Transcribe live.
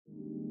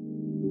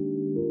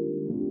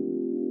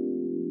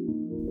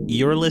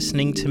You're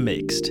listening to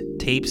Mixed,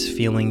 Tapes,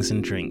 Feelings,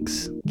 and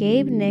Drinks.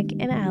 Gabe, Nick,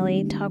 and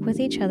Allie talk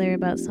with each other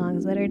about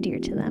songs that are dear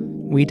to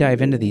them. We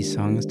dive into these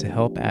songs to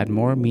help add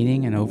more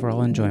meaning and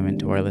overall enjoyment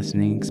to our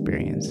listening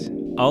experience.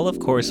 All, of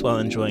course, while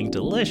enjoying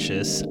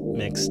delicious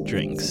mixed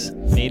drinks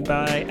made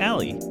by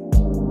Allie.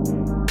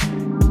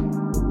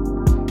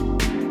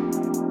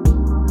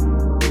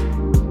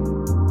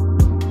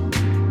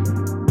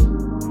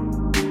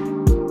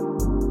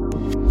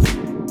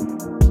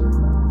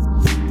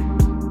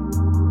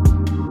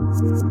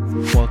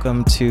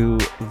 Welcome to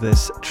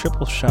this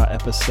triple shot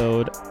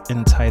episode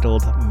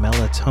entitled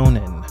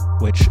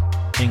Melatonin, which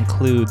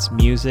includes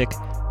music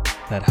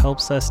that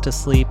helps us to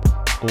sleep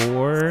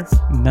or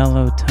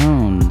Mellow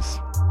tones.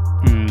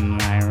 Am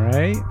I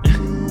right?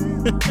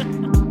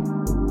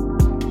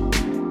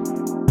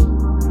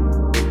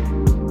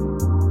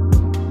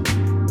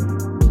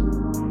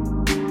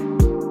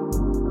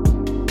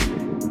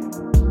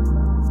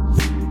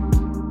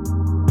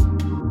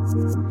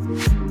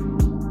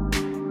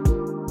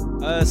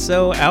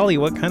 So, Allie,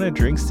 what kind of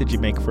drinks did you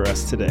make for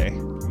us today?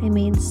 I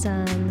made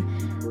some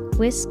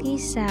whiskey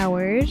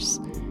sours.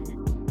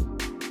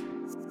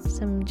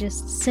 Some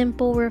just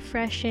simple,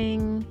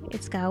 refreshing.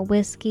 It's got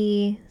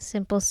whiskey,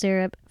 simple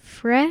syrup,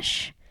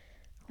 fresh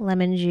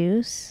lemon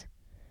juice.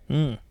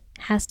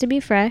 Has to be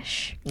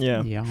fresh.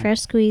 Yeah,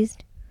 Fresh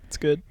squeezed. it's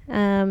good.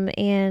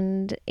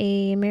 And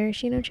a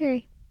maraschino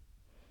cherry.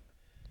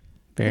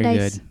 Very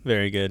Nice. good.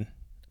 Very good.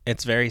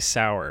 It's very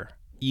sour.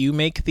 You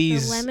make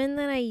these... The lemon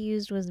that I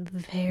used was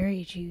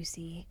very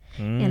juicy.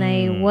 And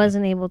I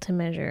wasn't able to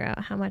measure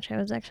out how much I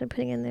was actually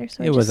putting in there.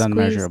 So It was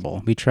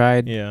unmeasurable. We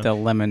tried the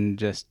lemon,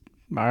 just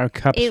our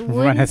cups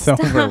runneth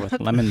over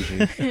with lemon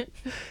juice.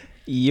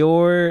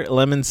 Your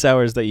lemon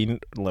sours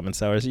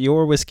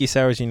your whiskey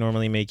sours you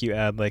normally make, you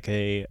add like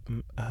an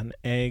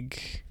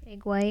egg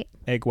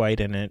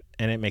white in it,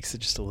 and it makes it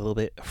just a little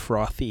bit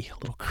frothy, a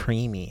little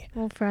creamy. A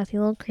little frothy,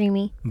 a little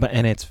creamy.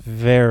 And it's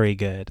very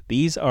good.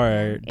 These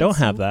don't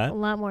have that. A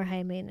lot more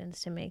high maintenance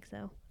to make,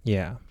 though.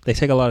 Yeah, they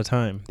take a lot of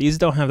time. These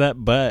don't have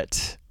that,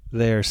 but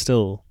they're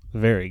still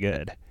very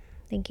good.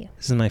 Thank you.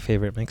 This is my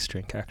favorite mixed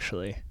drink,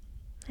 actually.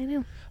 I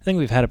know. I think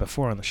we've had it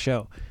before on the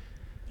show.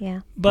 Yeah.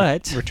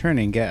 But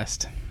returning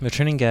guest,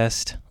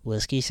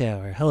 whiskey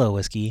sour. Hello,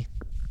 whiskey.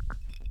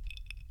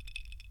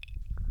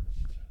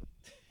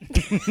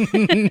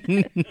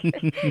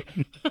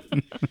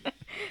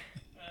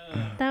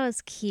 That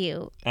was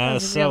cute. That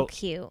was real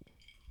cute.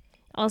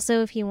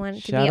 Also, if you want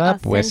to shut be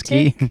up, authentic,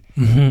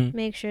 whiskey.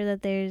 make sure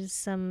that there's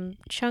some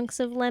chunks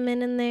of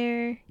lemon in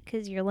there,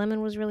 because your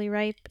lemon was really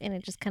ripe and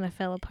it just kind of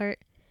fell apart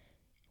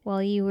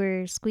while you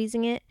were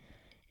squeezing it,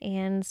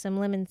 and some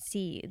lemon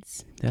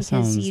seeds. That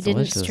sounds you didn't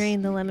delicious.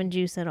 strain the lemon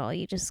juice at all.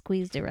 You just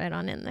squeezed it right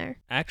on in there.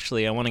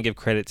 Actually, I want to give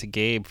credit to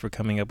Gabe for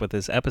coming up with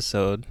this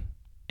episode,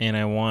 and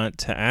I want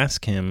to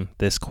ask him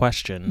this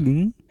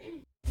question.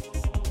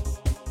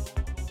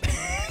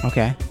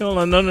 Okay. Hold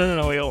on,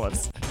 no, wait, hold on.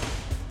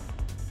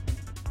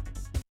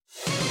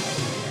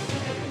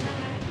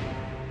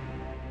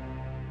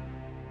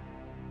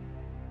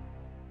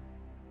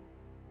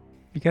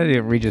 You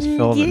gotta Regis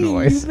Philbin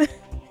voice.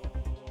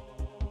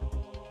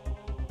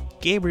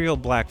 Gabriel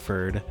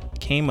Blackford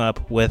came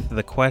up with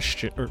the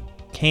question, or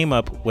came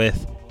up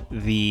with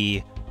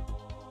the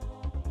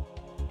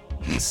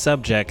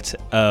subject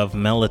of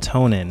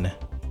melatonin.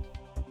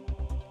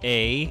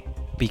 A,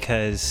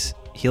 because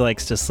he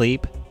likes to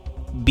sleep.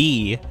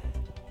 B,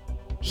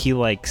 he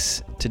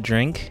likes to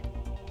drink.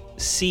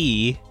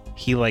 C,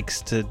 he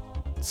likes to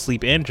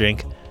sleep and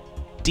drink.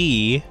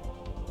 D,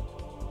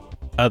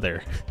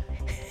 other.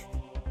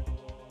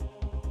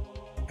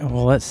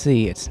 Well, let's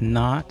see. It's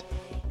not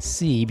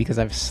C, because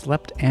I've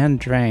slept and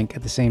drank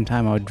at the same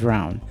time. I would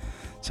drown.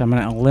 So I'm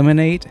going to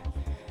eliminate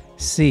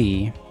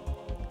C.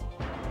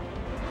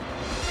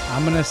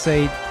 I'm going to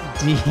say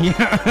D.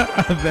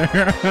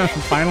 Other.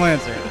 Final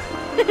answer.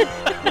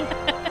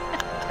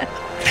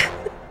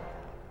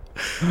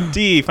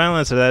 D, final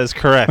answer. That is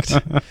correct.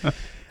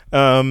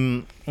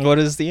 What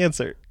is the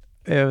answer?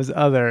 It was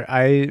other.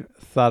 I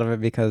thought of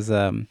it because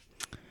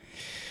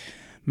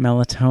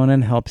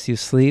melatonin helps you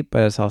sleep,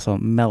 but it's also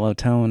mellow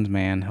tones,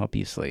 man, help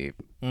you sleep.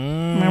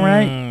 Am I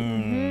right?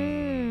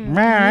 Mm-hmm.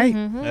 Right.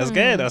 Mm-hmm.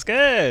 That's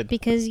good.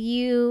 Because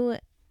you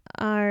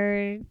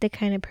are the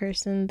kind of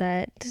person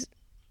that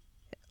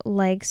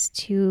likes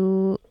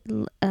to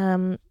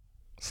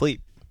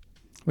Sleep.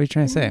 What are you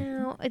trying to say?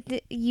 No,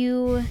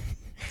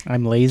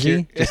 I'm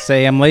lazy? Just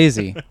say I'm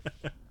lazy.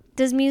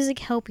 Does music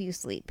help you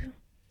sleep?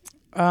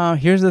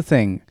 Here's the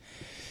thing.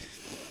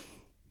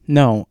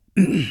 No,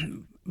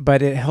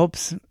 but it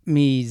helps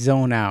me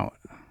zone out.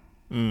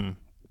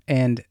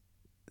 And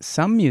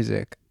some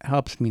music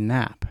helps me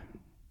nap.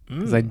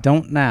 Because I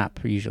don't nap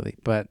usually,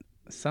 but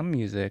some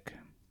music,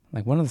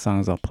 like one of the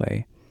songs I'll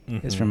play,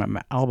 is from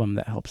my album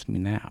that helps me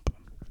nap.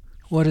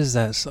 What is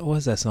that? What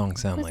does that song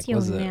sound What's like?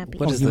 your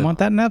nappy? You want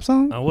that nap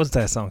song? What's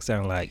that song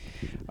sound like?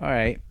 All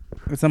right.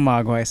 It's a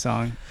Mogwai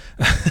song.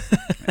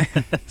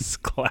 It's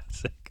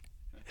classic.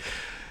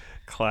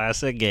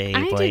 classic gay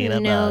I playing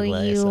didn't a know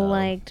Mogwai you song.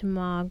 liked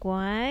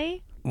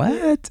Mogwai.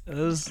 What?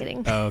 Just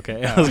kidding. Oh,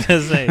 okay. I was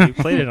gonna say you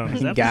played it on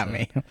his episode. Got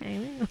me.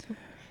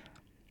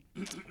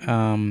 I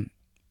know.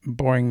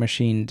 Boring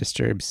machine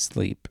disturbs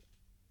sleep.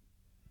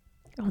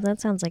 Oh,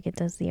 that sounds like it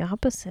does the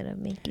opposite of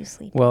make you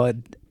sleep. Well,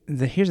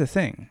 here's the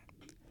thing.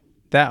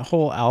 That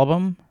whole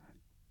album,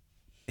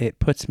 it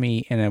puts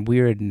me in a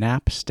weird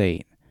nap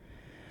state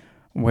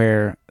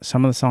where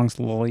some of the songs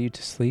lull you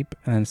to sleep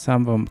and then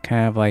some of them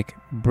kind of like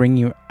bring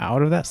you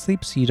out of that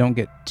sleep so you don't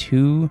get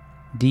too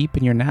deep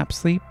in your nap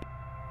sleep.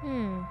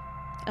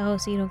 Oh,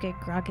 so you don't get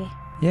groggy.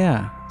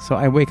 Yeah. So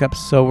I wake up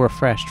so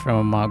refreshed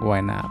from a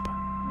Mogwai nap.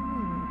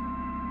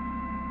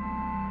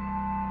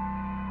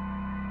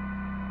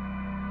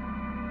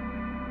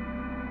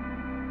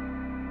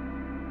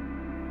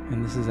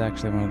 And this is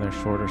actually one of their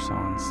shorter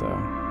songs, so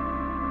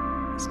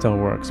it still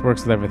works.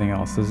 Works with everything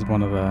else. This is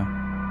one of the... Ooh,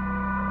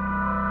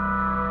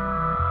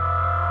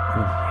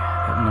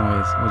 yeah, that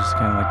noise will just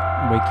kind of like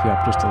wake you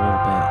up just a little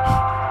bit.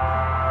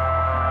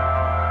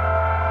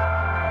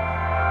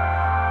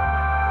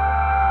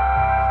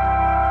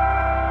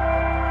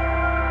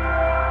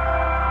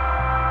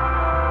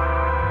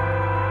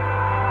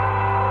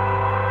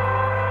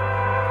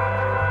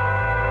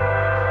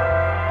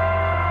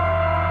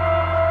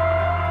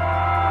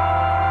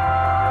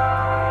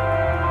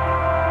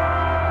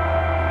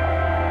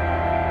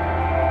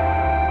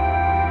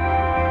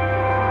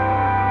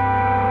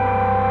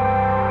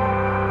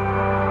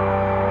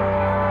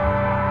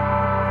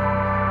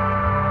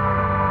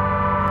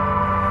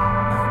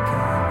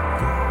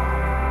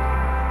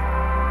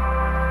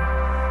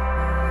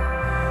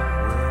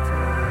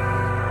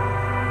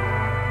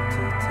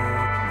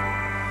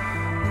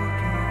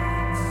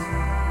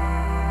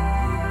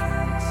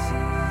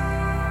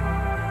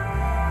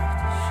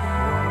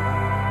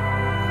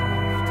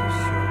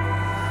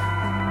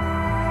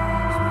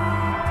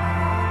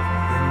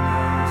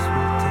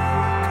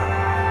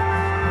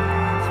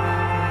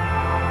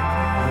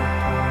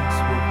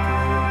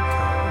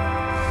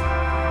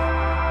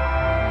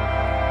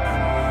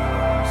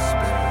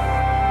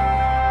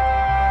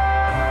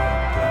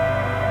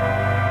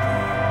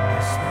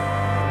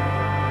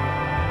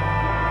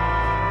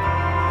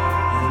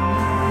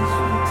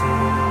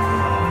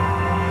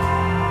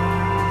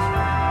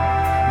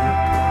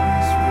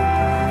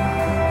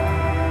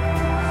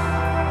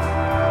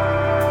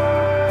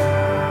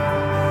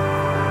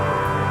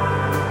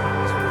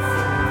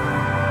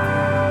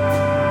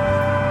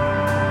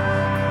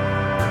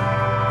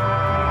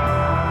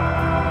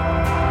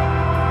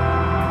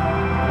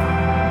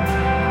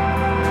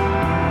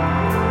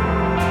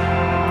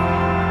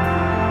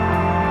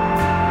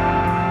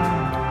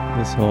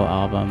 This whole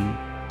album,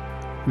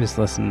 just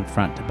listen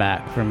front to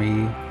back for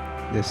me,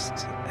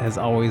 just has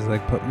always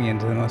like put me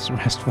into the most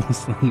restful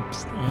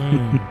sleeps.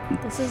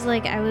 This is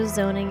like I was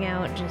zoning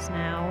out just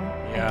now.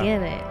 Yeah. I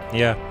get it.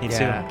 Yeah, me too.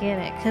 Yeah. I get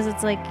it because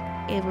it's like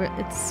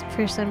it's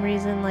for some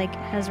reason like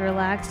has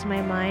relaxed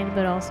my mind,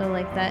 but also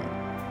like that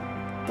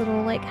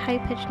little like high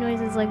pitched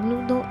noises like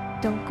no,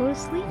 don't go to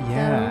sleep.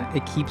 Yeah, though.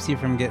 it keeps you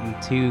from getting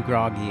too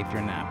groggy if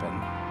you're napping.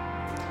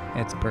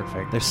 It's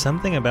perfect. There's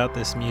something about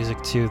this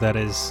music too that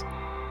is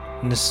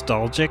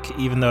nostalgic,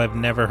 even though I've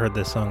never heard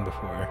this song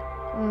before.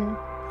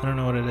 I don't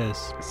know what it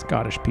is.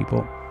 Scottish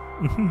people.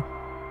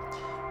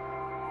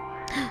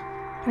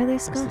 Are they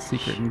That's Scottish? the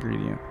secret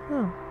ingredient.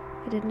 Oh,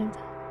 I didn't know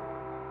that.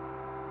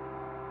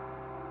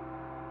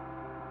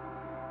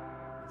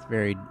 It's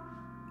very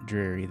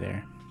dreary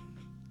there,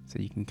 so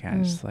you can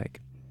kind of just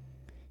like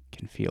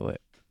can feel it.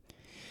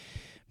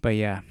 But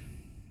yeah,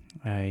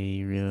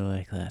 I really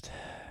like that.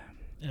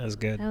 That was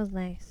good. That was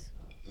nice.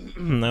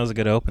 That was a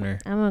good opener.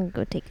 I'm gonna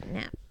go take a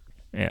nap.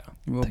 Yeah.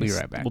 We'll be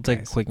right back. We'll take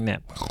a guys. quick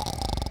nap.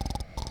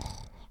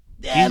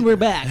 And we're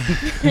back.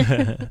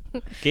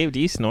 Gabe, do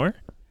you snore?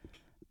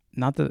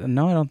 Not that.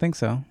 No, I don't think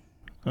so.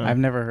 Huh. I've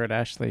never heard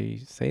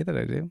Ashley say that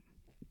I do.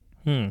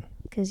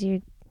 Because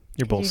you're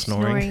both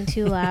snoring.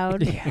 too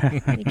loud.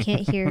 Yeah. You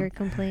can't hear her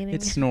complaining.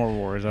 It's snore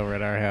wars over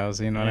at our house.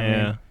 You know what I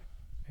mean?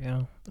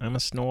 Yeah. I'm a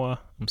snore.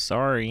 I'm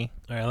sorry.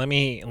 All right, let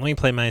me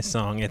play my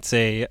song. It's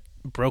a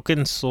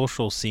broken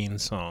social scene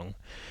song.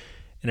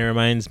 And it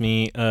reminds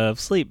me of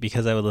sleep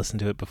because I would listen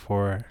to it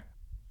before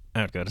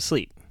I would go to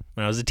sleep.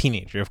 When I was a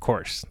teenager, of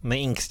course, in the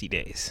angsty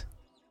days.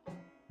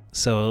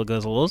 So it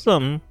goes a little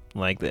something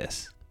like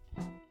this.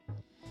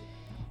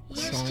 The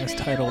song is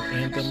titled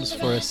Anthems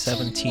for a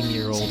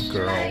 17-Year-Old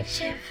Girl.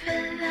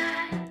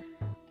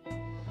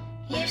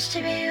 Used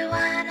to be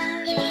one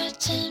of the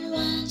rotten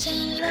ones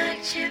and I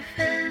liked you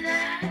for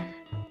that.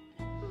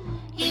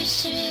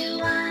 Used to be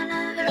one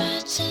of the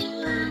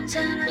rotten ones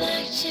and I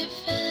liked you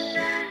for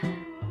that.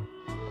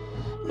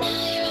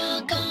 Now you're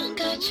all gone,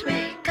 got your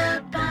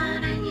makeup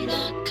on and you're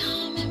not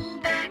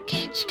coming back.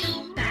 Can't you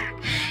come back?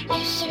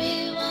 Used to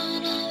be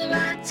one of the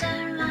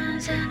rotten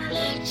ones and I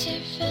liked you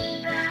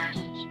for that.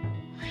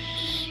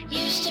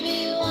 Used to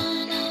be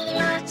one of the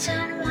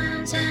rotten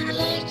ones and I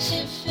liked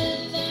you for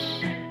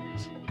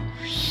that.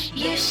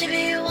 Used to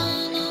be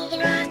one of the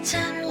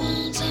rotten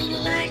ones and I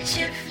liked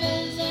you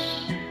for that.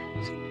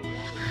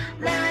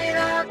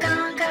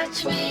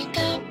 got your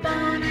makeup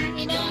on and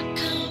you're not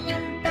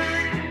coming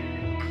back.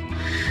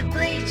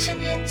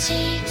 Bleaching your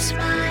teeth,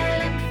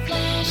 smiling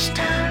flash,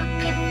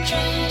 talking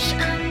trash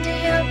under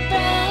your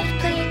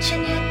breath.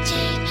 Bleaching your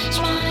teeth,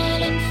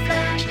 smiling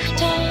flash,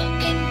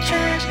 talking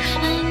trash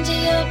under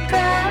your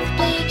breath.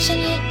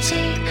 Bleaching your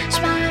teeth,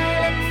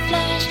 smiling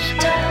flash,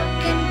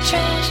 talking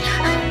trash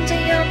under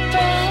your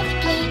breath.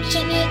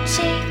 Bleaching your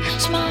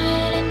teeth,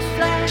 smiling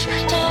flash,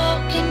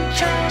 talking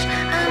trash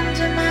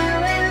under my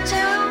window.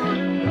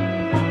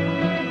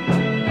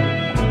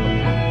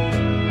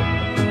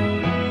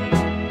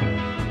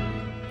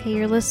 Okay,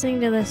 you're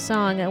listening to this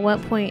song. At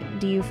what point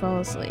do you fall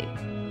asleep?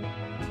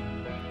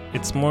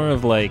 It's more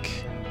of like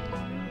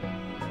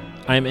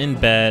I'm in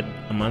bed,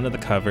 I'm under the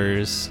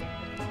covers,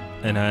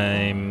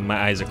 and my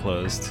eyes are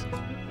closed.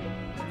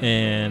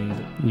 And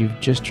You've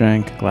just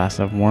drank a glass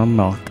of warm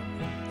milk.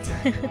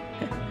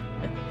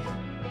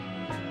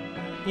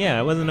 yeah,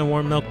 I wasn't a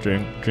warm milk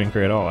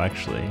drinker at all,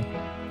 actually.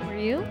 Were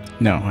you?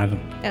 No, I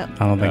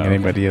don't think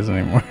anybody is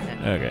anymore.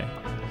 Okay.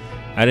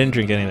 I didn't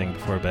drink anything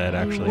before bed,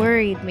 actually. You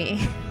worried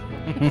me.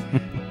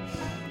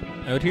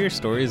 I would hear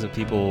stories of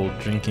people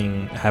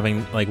drinking,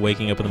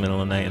 waking up in the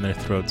middle of the night and their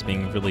throats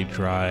being really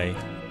dry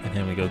and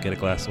having to go get a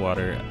glass of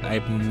water.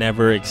 I've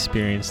never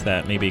experienced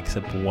that, maybe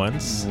except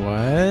once. What?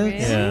 Really?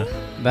 Yeah.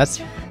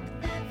 That's...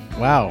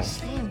 Wow.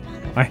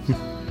 I'm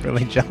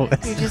really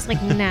jealous. You're just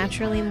like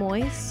naturally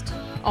moist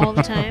all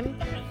the time.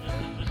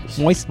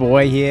 Moist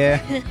boy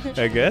here.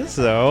 I guess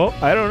so.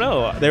 I don't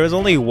know. There was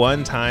only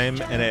one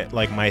time and it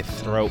my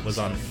throat was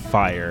on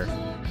fire.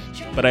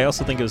 But I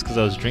also think it was because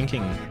I was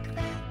drinking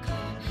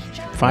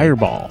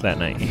Fireball. that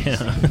night.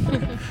 Yeah.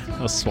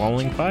 I was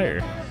swallowing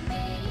fire.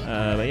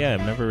 But yeah,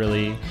 I've never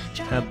really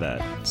had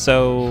that.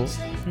 So,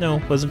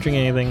 no, wasn't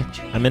drinking anything.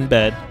 I'm in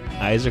bed.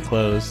 Eyes are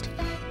closed.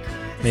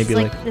 Maybe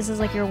this is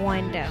like your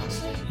wind down.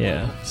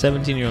 yeah,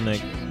 17-year-old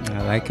Nick.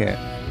 I like it.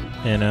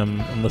 And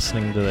I'm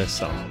listening to this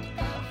song.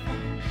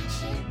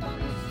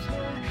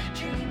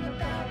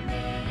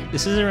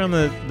 This is around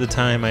the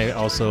time I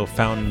also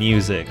found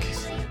music.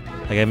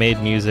 Like, I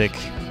made music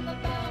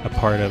a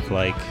part of,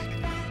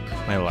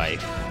 my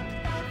life.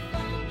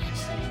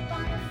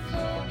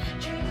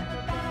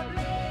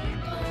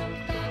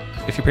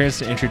 If your parents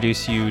didn't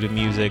introduce you to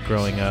music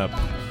growing up,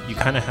 you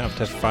kind of have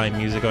to find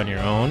music on your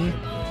own.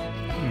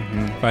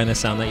 Find the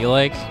sound that you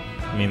like.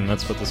 I mean,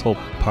 that's what this whole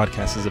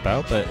podcast is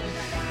about, but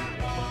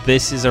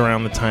this is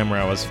around the time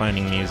where I was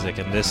finding music,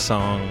 and this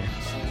song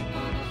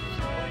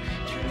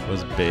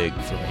was big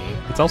for me.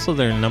 It's also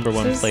their number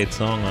one played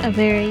song on... A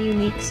very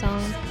unique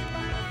song.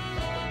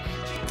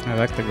 I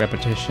like the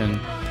repetition.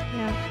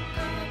 Yeah.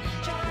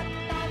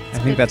 I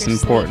think that's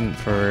important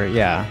for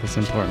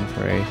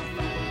a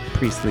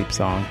pre-sleep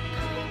song.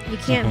 You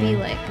can't be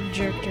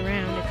jerked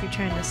around if you're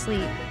trying to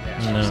sleep.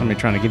 No. Somebody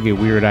trying to give you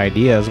weird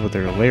ideas with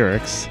their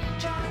lyrics.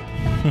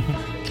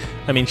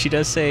 I mean, she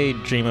does say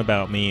 "dream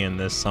about me" in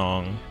this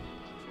song.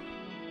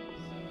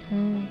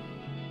 Mm.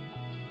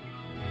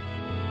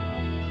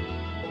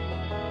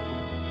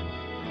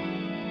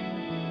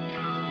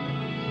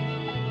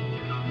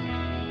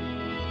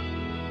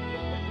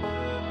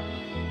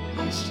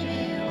 Used to be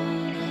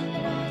one of the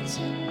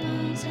rotten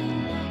ones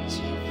and let you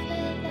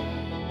feel that.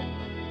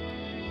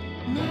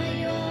 Now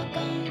you're all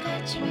gone,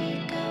 got your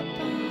makeup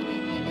on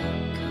and you're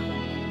not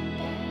coming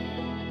back.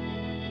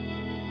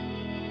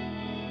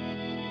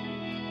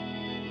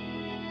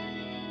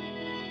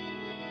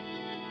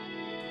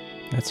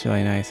 That's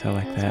really nice. I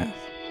like That's that. nice.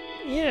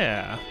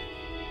 Yeah.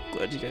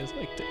 Glad you guys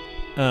liked it.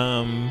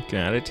 You can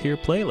add it to your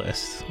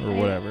playlist or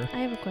whatever. I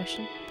have a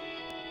question.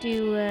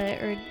 Do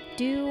or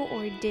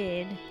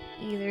did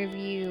either of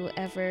you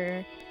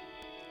ever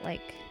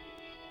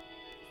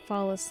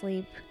fall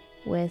asleep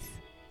with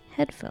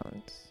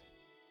headphones?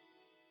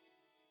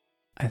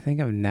 I think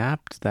I've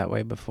napped that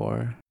way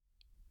before.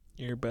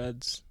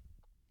 Earbuds.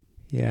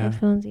 Yeah.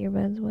 Headphones,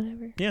 earbuds,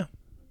 whatever. Yeah,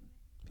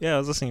 I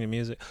was listening to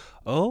music.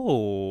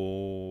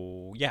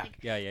 Oh, yeah.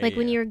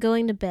 When you were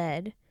going to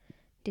bed,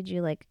 did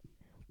you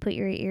put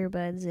your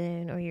earbuds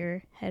in or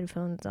your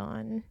headphones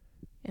on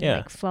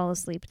and fall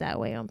asleep that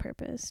way on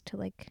purpose to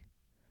with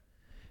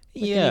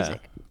the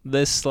music?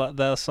 The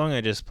song I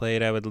just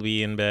played, I would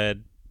be in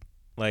bed,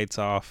 lights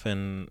off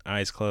and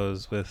eyes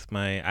closed with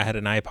I had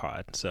an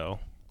iPod, so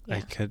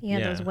I could. You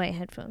had those white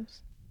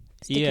headphones.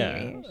 Stick in your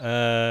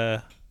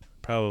ears.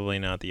 Probably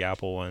not the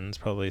Apple ones.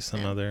 Probably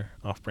some other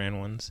off-brand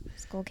ones.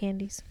 Skull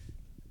candies.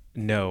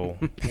 No,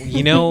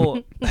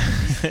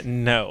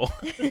 no.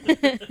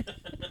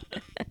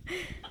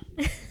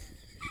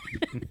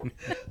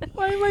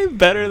 Why am I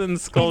better than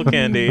Skull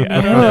Candy?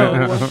 I don't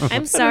know.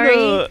 I'm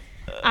sorry.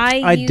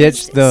 I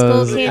ditched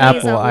those Skull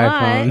Apple a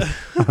lot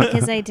iPhones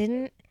because I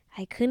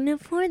couldn't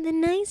afford the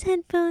nice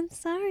headphones.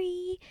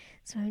 Sorry.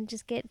 So I would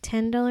just get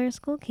 $10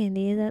 Skull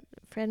Candies at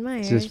Fred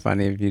Meyer's. It's just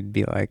funny if you'd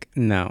be like,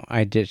 no,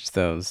 I ditched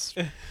those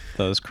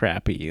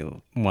crappy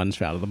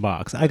ones out of the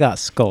box. I got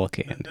Skull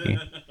Candy.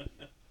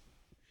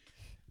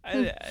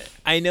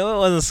 I know it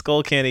wasn't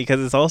skull candy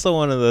because it's also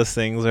one of those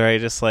things where I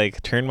just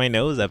like turn my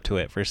nose up to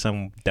it for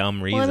some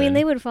dumb reason. Well, I mean,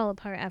 they would fall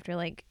apart after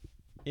like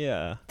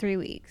 3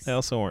 weeks. They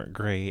also weren't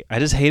great. I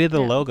just hated the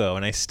No. logo,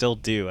 and I still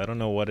do. I don't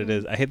know what it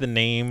is. I hate the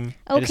name.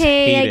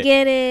 Okay, I it.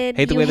 get it.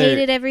 Hate the You way they're-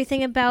 hated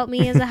everything about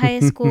me as a high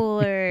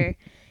schooler.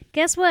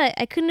 Guess what?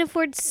 I couldn't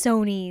afford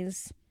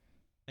Sony's.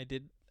 I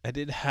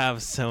did have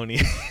Sony.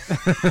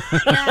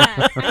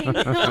 Yeah, I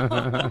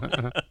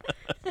know.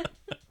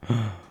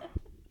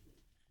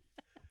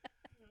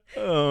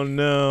 Oh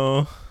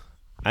no.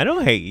 I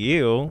don't hate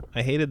you.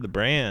 I hated the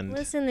brand.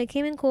 Listen, they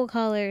came in cool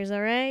colors,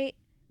 all right?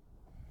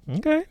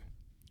 Okay.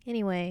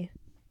 Anyway,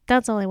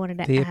 that's all I wanted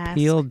to They ask.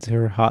 appealed to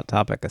her Hot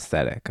Topic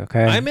aesthetic,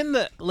 okay? I'm in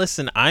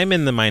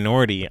the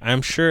minority.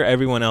 I'm sure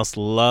everyone else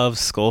loves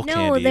skull No,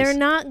 candies. they're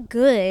not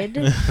good.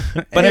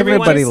 But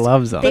everybody everyone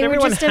loves them. But They were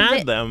everyone just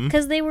had them.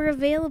 Because they were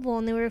available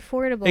and they were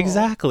affordable.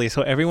 Exactly.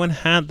 So everyone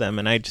had them,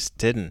 and I just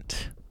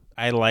didn't.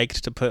 I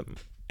liked to put,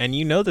 and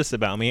you know this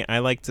about me, I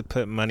like to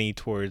put money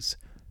towards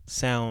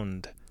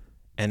sound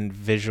and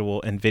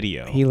visual and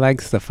video. He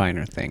likes the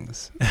finer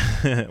things.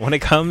 When it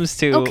comes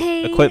to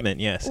Okay, equipment,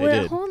 yes, I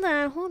Well, did. hold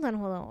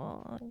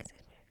on.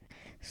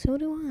 So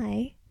do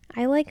I.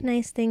 I like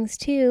nice things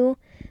too,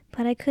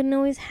 but I couldn't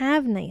always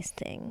have nice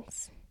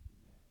things.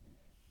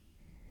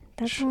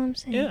 That's all I'm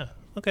saying. Yeah.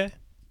 Okay.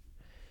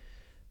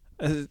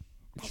 I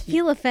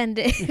feel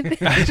offended.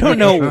 I don't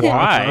know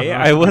why.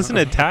 I wasn't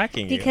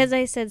attacking you. Because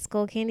I said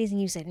skull candies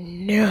and you said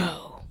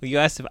no. You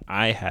asked if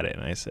I had it,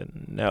 and I said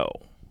no.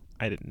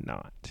 I did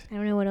not. I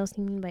don't know what else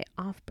you mean by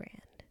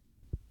off-brand.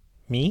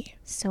 Me?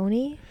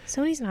 Sony?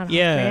 Sony's not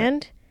Yeah.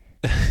 off-brand.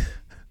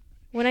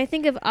 When I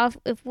think of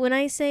when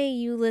I say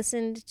you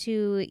listened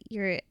to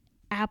your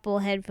Apple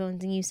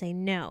headphones and you say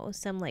no,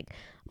 some like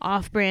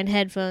off-brand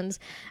headphones,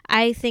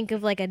 I think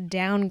of like a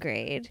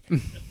downgrade.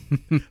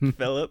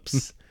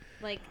 Philips?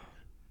 Like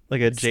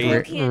Like a Skull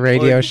J. candy.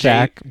 Radio or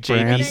Shack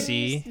J- brand.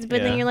 JVC.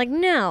 But then Yeah. you're like,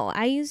 no,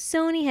 I use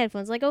Sony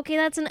headphones. Like, okay,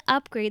 that's an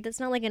upgrade. That's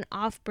not like an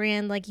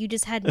off-brand. Like you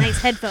just had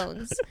nice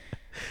headphones.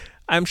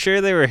 I'm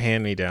sure they were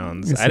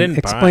hand-me-downs. I Listen, didn't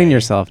explain buy.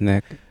 yourself,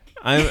 Nick.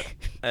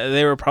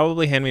 They were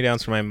probably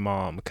hand-me-downs from my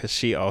mom because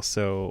she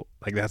also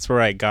like that's where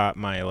I got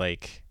my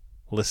like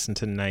listen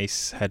to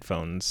nice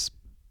headphones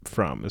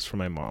from is from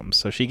my mom.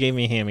 So she gave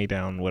me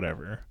hand-me-down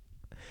whatever.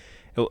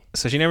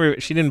 So she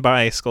didn't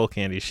buy skull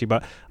candy. She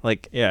bought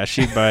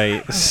she'd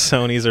buy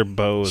Sony's or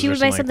Bose. She or would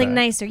buy something something like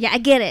that. nicer. Yeah, I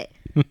get it.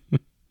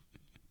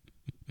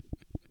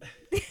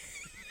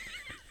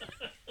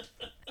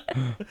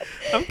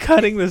 I'm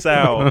cutting this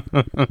out.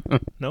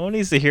 No one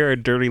needs to hear our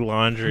dirty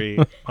laundry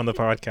on the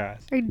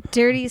podcast. Or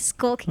dirty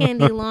skull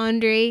candy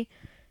laundry.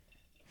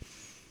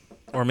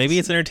 Or maybe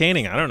it's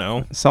entertaining. I don't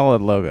know.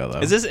 Solid logo, though.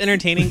 Is this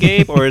entertaining,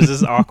 Gabe, or is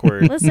this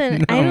awkward?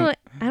 Listen, No.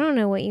 I don't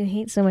know what you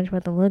hate so much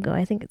about the logo.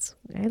 I thought it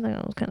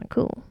was kind of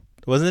cool.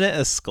 Wasn't it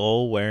a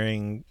skull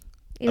wearing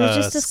It was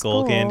just a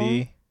skull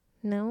candy?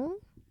 No,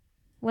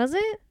 was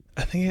it?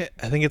 I think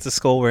it's a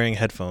skull wearing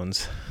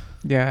headphones.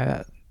 Yeah,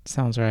 that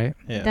sounds right.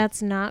 Yeah.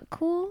 That's not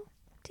cool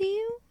to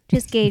you?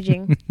 Just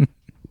gauging.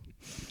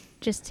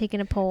 Just taking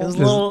a poll. It was a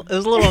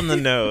little on the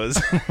nose.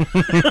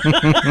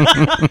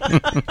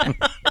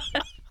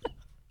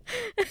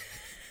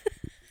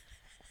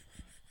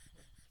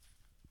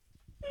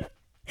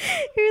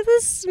 You're the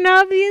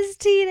snobbiest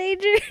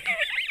teenager.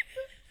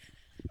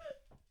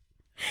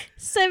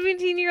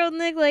 17-year-old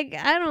Nick, like,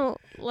 I don't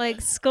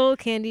like skull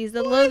candies.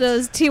 The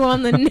logo's too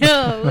on the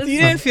nose. You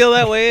didn't feel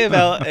that way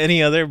about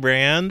any other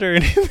brand or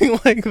anything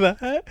like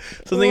that?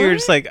 Something you're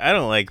just like, I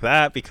don't like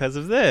that because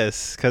of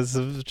this. Because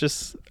of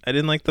just, I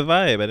didn't like the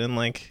vibe. I didn't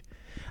like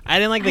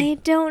the... I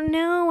don't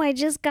know. I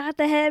just got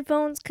the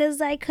headphones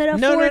because I could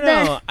afford No.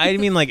 them. I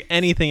mean like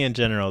anything in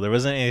general. There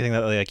wasn't anything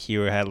that like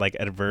you had like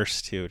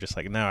adverse to. Just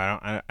like, no,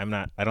 I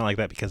don't like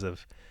that because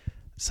of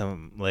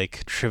some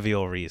like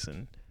trivial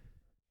reason.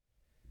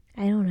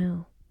 I don't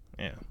know.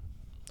 Yeah.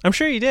 I'm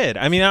sure you did.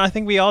 I mean, I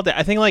think we all did.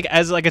 I think like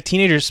as like a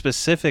teenager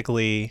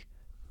specifically,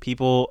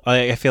 people,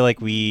 I feel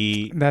like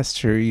we That's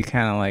true. You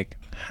kind of like,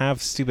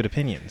 have stupid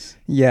opinions.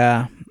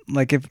 yeah,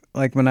 like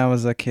when I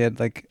was a kid,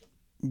 like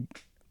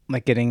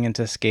getting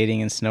into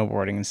skating and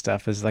snowboarding and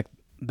stuff is like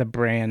the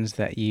brands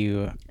that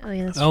you Oh,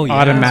 yeah, that's Oh, true.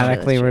 yeah.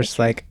 automatically That's were true, just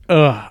like,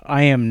 ugh,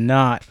 I am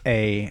not.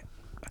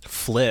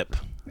 Flip.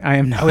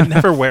 I would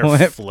never wear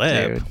Flip,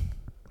 Flip. dude.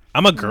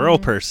 I'm a girl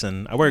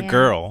person. I wear Yeah.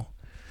 girl.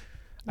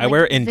 I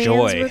wear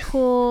Enjoy. Vans were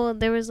cool.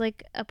 There was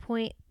like a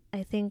point,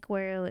 I think,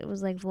 where it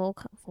was like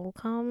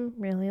Volcom.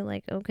 Really?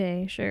 Like,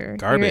 okay, sure.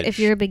 Garbage. If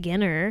you're a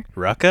beginner.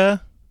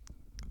 Rucka?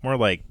 More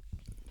like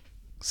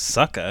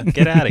Sucka.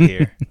 Get out of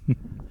here.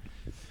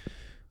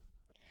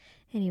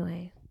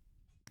 Anyway.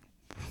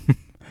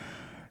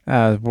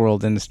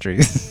 World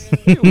Industries.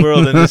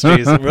 World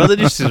Industries. World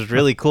Industries was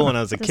really cool when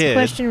I was a This kid.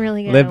 question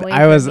really got Lib, away I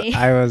from was me.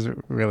 I was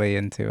really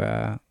into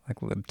like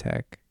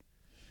LibTech,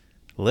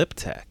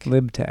 LibTech.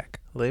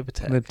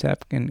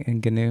 LibTech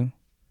and GNU.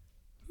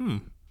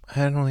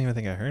 I don't even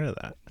think I heard of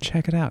that.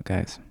 Check it out,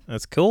 guys.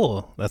 That's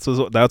cool. That's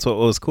what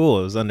was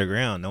cool. It was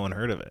underground. No one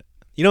heard of it.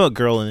 You know what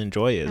Girl and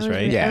Enjoy is,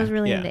 right? Yeah. I was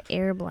really Yeah. into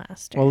Air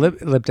Blaster. Well,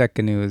 Lip Deck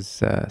Canoe is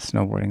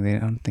snowboarding. I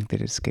don't think they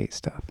did skate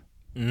stuff.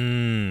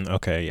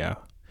 Okay, yeah.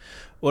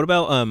 What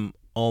about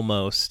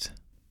Almost?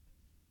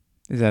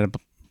 Is that a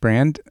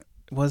brand?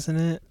 Wasn't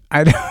it?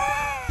 I don't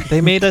They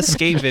made a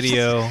skate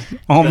video.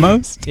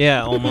 Almost.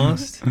 Yeah,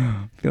 Almost.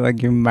 I feel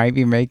like you might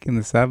be making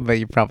this up, but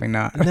you're probably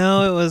not.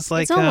 No, it was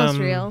like it's almost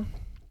real.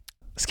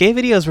 Skate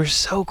videos were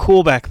so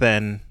cool back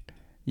then.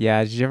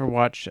 Yeah. Did you ever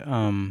watch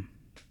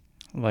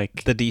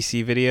like The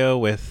DC video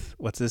with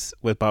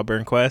with Bob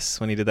Burnquist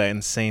when he did that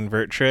insane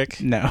vert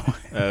trick? No.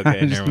 Okay,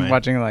 I'm just never mind.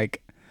 watching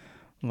like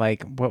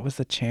what was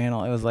the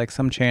channel? It was like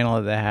some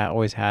channel that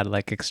always had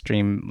like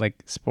extreme like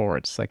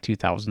sports, like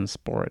 2000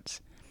 sports.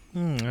 I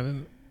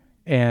didn't.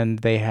 And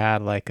they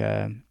had like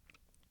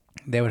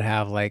they would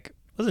have like It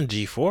wasn't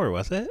G4,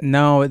 was it?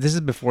 no, this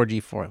is before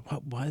G4.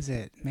 What was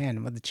it,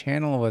 man? What the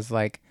channel was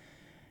like?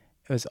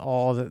 It was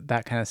all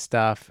that kind of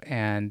stuff,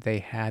 and they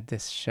had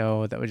this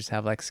show that would just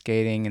have like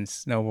skating and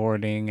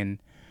snowboarding and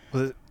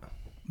Was it?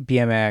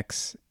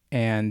 BMX,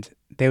 and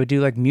they would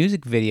do like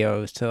music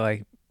videos to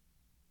like.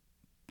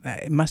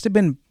 It must have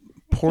been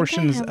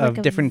portions have, of like,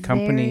 a different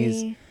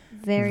companies,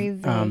 very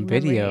vague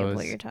memory of videos.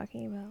 what you're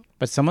talking about.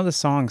 but some of the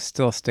songs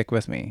still stick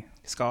with me.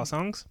 Ska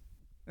songs?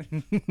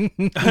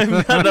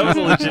 That was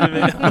a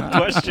legitimate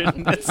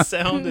question. It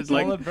sounded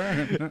like. No,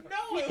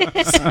 it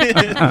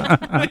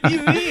wasn't. What do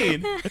you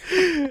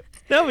mean?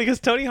 No, because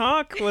Tony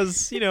Hawk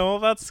was, all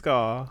about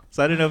ska.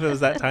 So I didn't know if it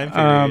was that time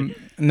period.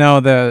 No,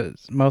 the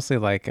mostly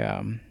like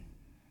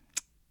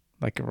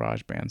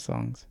garage band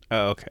songs.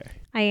 Oh, okay.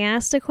 I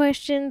asked a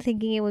question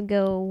thinking it would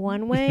go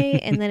one way,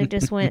 and then it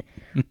just went,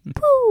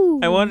 pooh.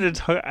 I wanted to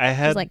talk. It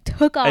just, like,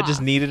 took off. I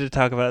just needed to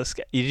talk about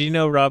ska. Did you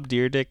know Rob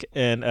Dyrdek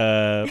and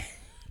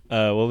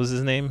what was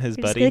his name? His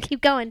We're just buddy. gonna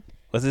keep going.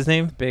 What's his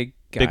name? Big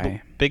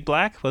guy. Big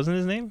Black wasn't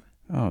his name?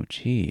 Oh,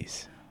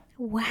 jeez.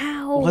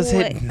 Wow. Was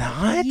it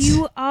not?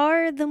 You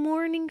are the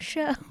morning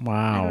show.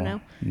 Wow. I don't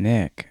know.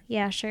 Nick.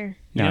 Yeah, sure.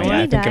 No, know yeah, what? I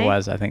Didn't think he it die?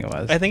 was. I think it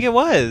was. I think it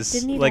was.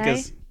 Didn't he like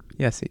die?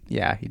 Yes. He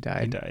died. He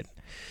died.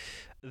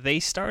 They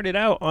started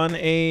out on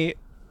a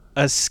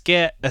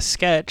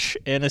sketch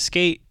and a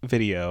skate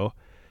video.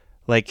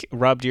 Like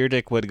Rob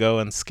Dyrdek would go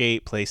and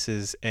skate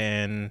places,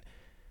 and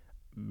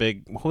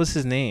what was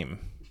his name?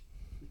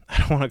 I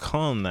don't want to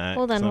call him that.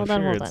 Hold on. 'cause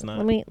I'm sure Hold it's on. not.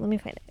 Let me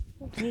find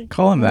it.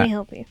 Call him Let that. me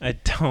help you. I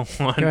don't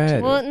want Go ahead.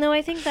 to. Well, no,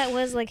 I think that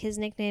was like his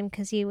nickname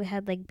because he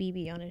had like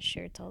BB on his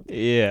shirts all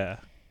day.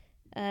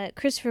 Yeah.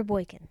 Christopher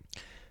Boykin.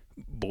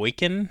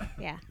 Boykin?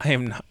 Yeah. I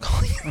am not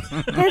calling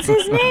him. That's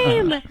his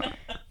name.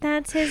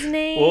 That's his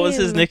name. What was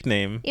his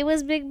nickname? It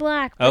was Big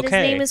Black, but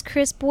Okay. his name is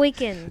Chris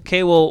Boykin.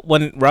 Okay, well,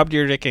 when Rob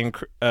Dyrdek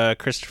and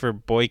Christopher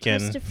Boykin,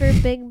 Christopher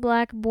Big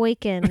Black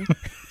Boykin.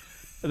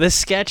 the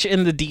sketch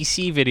in the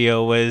DC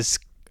video was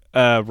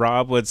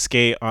Rob would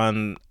skate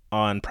on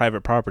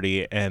private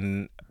property,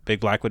 and Big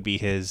Black would be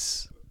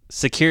his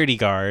security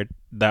guard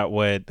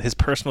his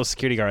personal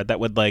security guard that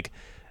would like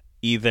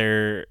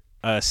either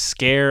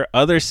scare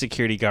other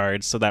security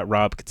guards so that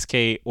Rob could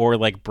skate, or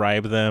like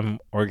bribe them,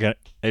 or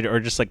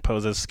just like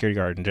pose as a security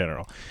guard in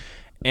general.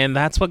 And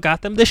that's what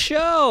got them the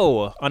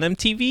show on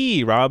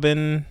MTV. Rob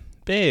and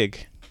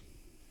Big.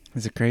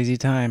 It's a crazy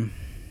time.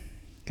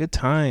 Good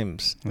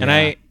times.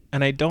 Yeah.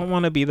 And I don't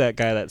want to be that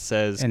guy that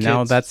says. And now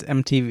kids- that's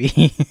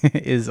MTV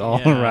is all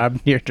Yeah. Rob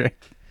Dyrdek.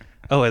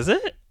 Oh, is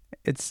it?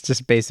 It's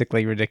just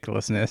basically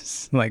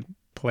ridiculousness, like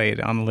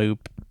played on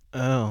loop.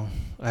 Oh,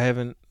 I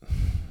haven't.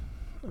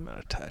 I'm out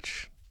of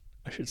touch.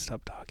 I should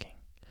stop talking.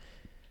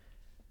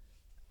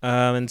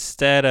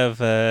 Instead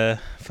of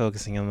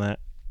focusing on that,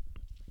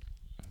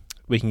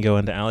 we can go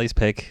into Allie's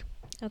pick.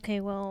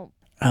 Okay, well,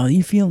 Oh,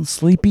 you feeling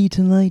sleepy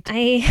tonight?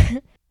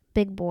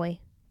 Big Boy.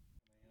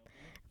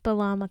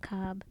 Bala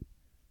Macabre.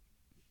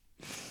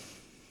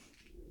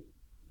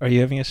 Are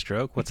you having a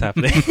stroke? What's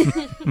happening?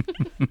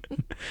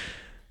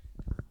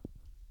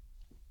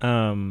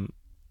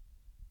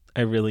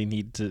 I really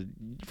need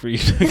for you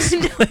to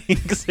explain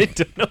because I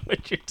don't know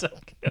what you're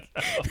talking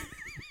about.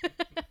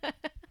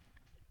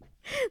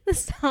 The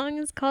song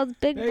is called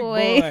Big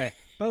Boy.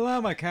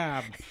 Bala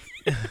Macabre.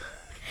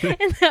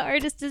 And the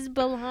artist is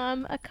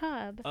Balam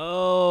Akab.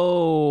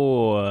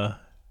 Oh,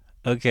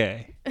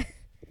 okay.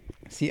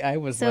 See, I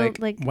was So,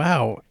 like,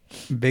 wow,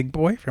 Big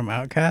Boy from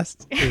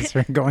Outkast is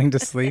her going to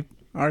sleep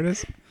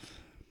artist.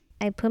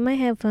 I put my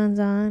headphones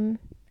on.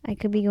 I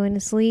could be going to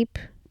sleep.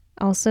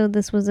 Also,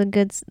 this was a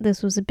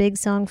big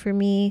song for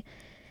me.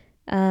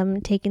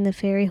 Taking the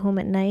ferry home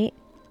at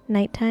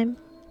nighttime.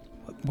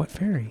 What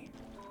ferry?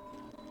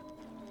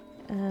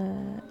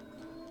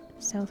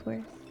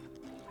 Southworth.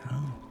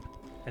 Oh.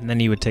 And then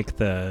you would take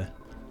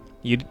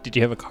did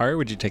you have a car or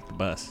would you take the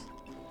bus?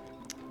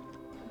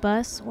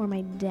 Bus, or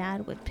my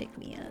dad would pick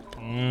me up.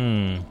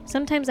 Mm.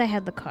 Sometimes I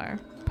had the car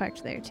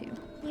parked there too.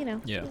 Yeah.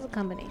 It was a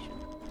combination.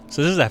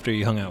 So this is after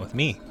you hung out with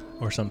me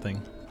or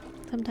something.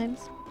 Sometimes.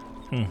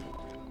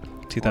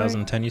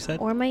 2010 you said?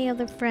 Or my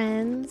other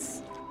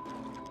friends.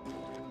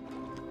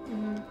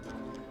 Mm.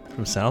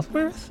 From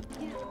Southworth?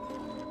 Yeah.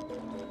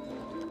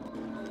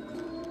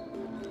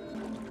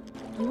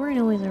 You weren't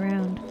always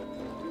around.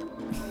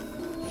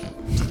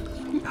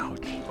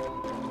 Ouch.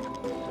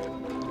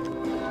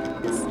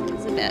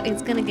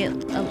 It's gonna get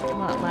a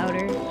lot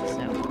louder,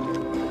 so.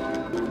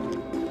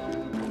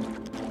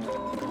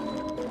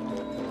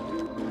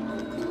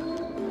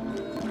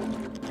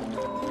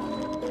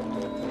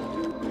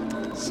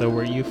 So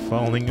were you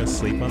falling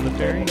asleep on the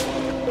ferry?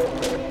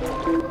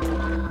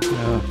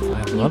 Oh,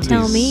 I love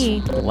tell these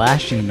me.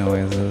 splashing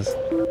noises.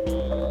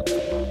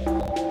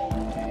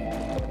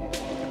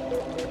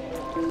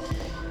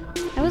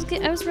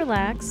 I was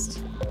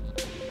relaxed.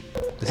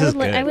 This is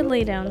good. I would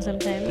lay down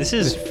sometimes. This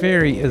This is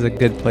ferry is a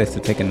good place to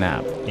take a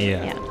nap.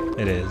 yeah,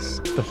 it is.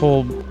 The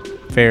whole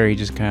ferry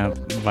just kind of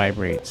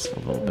vibrates a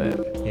little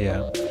bit.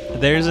 Yeah.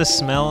 There's a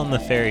smell on the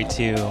ferry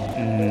too.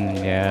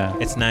 Yeah,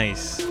 It's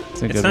nice.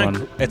 it's a good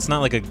one. It's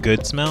not like a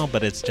good smell,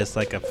 but it's just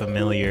like a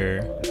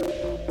familiar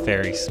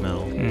ferry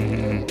smell.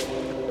 Mm-hmm.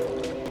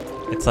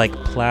 It's like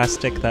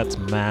plastic that's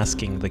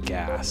masking the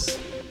gas.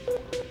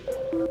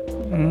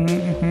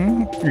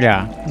 Mm-hmm.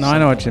 Yeah, no, I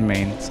know what you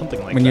mean. Something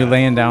like When that. you're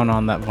laying down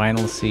on that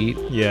vinyl seat,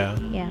 Yeah.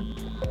 Yeah.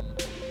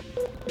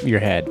 your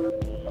head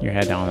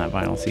down on that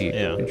vinyl seat.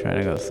 Yeah. You're trying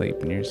to go to sleep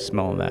and you're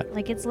smelling that.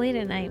 Like it's late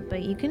at night,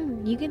 but you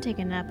can take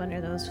a nap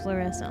under those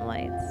fluorescent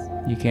lights.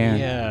 You can.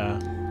 Yeah.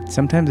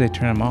 Sometimes they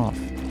turn them off.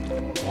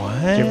 What?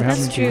 Did you ever have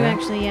That's them do true, that?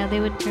 actually. Yeah, they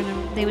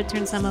would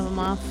turn some of them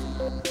off.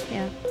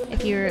 Yeah,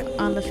 if you're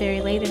on the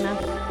ferry late enough.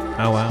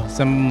 Oh wow.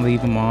 Some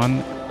leave them on,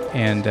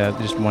 and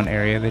just one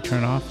area they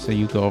turn off. So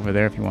you go over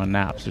there if you want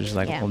naps. There's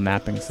like a Yeah. whole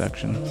napping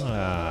section.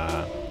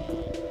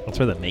 That's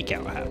where the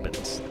makeout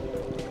happens.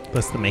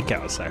 That's the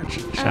makeout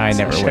section. I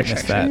never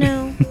witnessed that.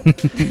 No,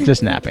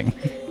 Just napping.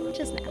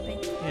 just napping.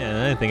 Yeah, now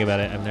that I think about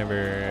it,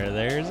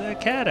 there's a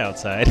cat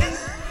outside.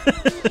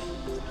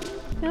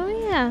 Oh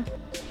yeah.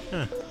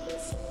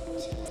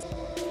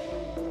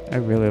 I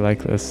really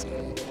like this.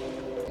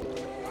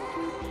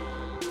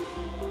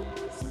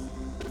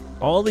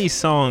 All these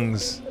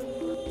songs,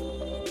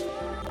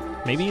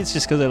 maybe it's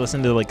just because I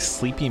listened to like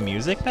sleepy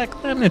music back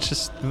then. It's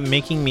just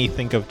making me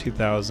think of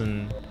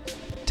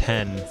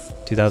 2010,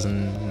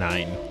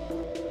 2009.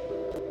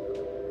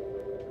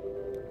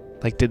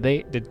 Like,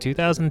 did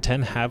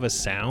 2010 have a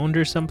sound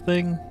or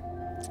something?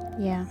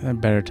 Yeah.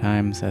 Better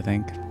times, I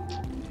think.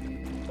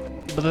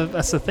 But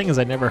that's the thing, is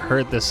I never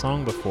heard this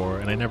song before,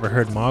 and I never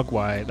heard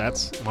Mogwai.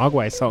 That's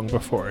Mogwai's song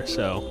before,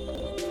 so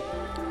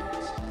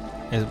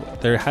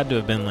there had to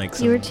have been like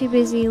some. You were too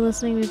busy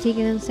listening to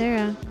Tegan and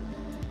Sarah.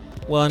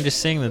 Well, I'm just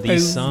saying that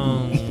these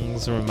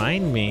songs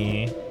remind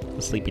me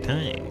of sleepy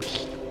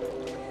times,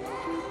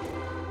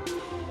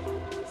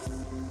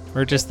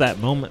 or just that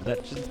moment,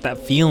 that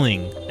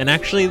feeling. And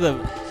actually,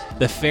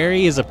 the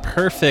ferry is a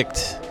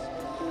perfect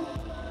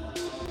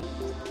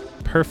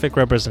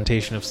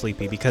representation of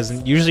sleepy,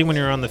 because usually when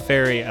you're on the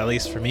ferry, at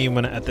least for me,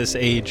 when at this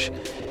age,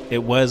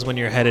 it was when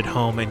you're headed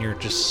home and you're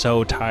just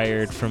so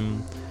tired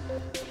from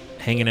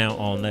hanging out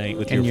all night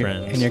with your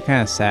friends. And you're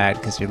kind of sad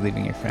because you're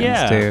leaving your friends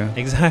yeah, too.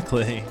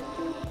 Exactly.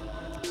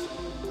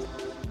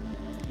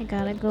 I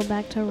gotta go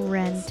back to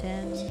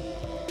Renton.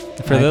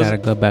 For those, gotta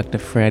go back to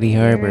Freddie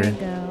There Harbor. we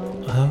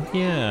go. oh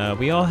yeah,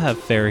 we all have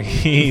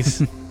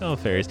ferries. Oh,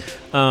 ferries.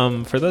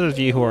 For those of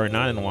you who are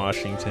not in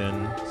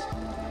Washington,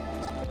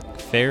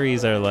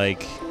 ferries are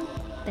like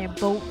They're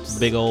boats.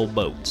 big old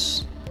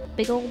boats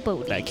Big old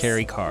boaties. that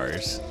carry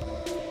cars,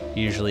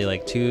 usually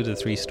like 2 to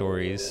 3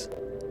 stories,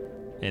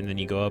 and then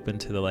you go up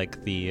into the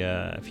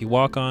if you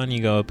walk on,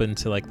 you go up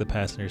into like the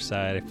passenger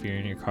side. If you're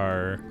in your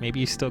car, maybe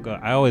you still go.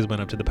 I always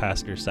went up to the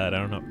passenger side. I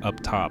don't know, up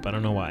top. I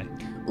don't know why.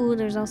 Ooh,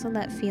 there's also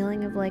that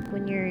feeling of like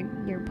when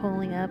you're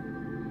pulling up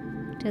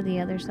to the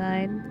other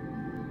side.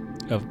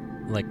 Of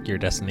like your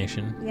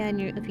destination. Yeah, and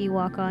if you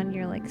walk on,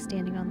 you're like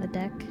standing on the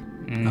deck.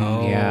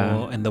 Oh,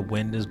 Yeah. and the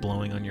wind is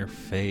blowing on your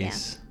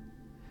face.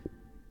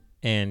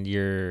 And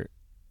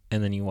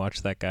then you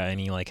watch that guy, and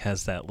he like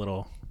has that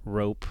little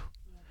rope,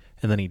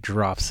 and then he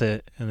drops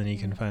it, and then you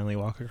can finally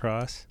walk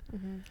across.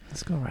 Mm-hmm.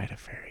 Let's go ride a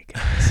ferry,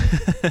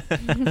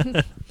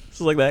 guys.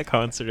 It's like that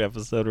concert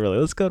episode, really.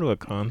 Let's go to a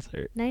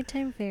concert.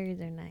 Nighttime ferries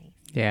are nice.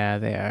 Yeah,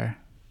 they are.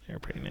 They're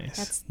pretty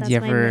nice.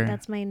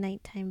 That's my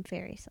nighttime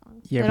fairy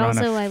song. You But ever on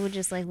a also, I would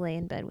just like lay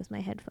in bed with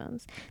my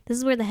headphones. This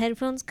is where the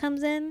headphones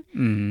comes in,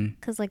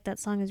 because like that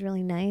song is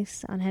really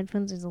nice. On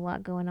headphones, there's a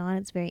lot going on.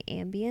 It's very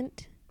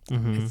ambient.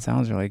 Mm-hmm. It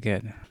sounds really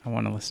good. I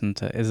want to listen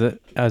to. Is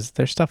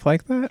there stuff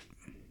like that?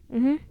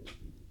 Mm-hmm.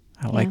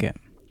 I like it.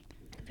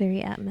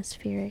 Very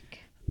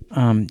atmospheric.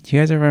 You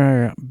guys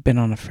ever been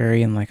on a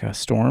ferry in like a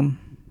storm?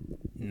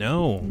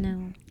 No.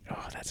 No,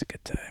 Oh, that's a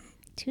good time.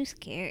 too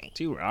scary.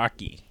 Too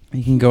rocky.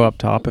 You can go up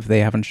top if they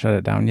haven't shut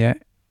it down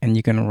yet, and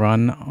you can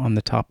run on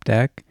the top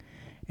deck,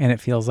 and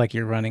it feels like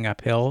you're running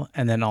uphill,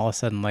 and then all of a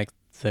sudden, like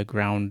the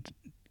ground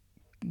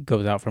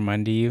goes out from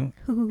under you,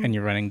 and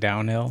you're running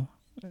downhill.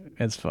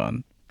 It's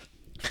fun.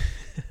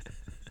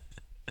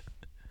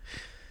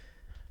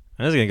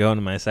 I'm just gonna go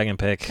into my second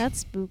pick. That's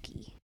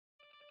spooky.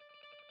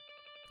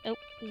 Oh,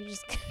 you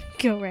just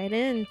go right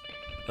in.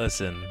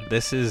 Listen,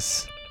 this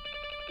and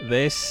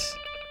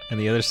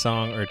the other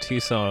song are 2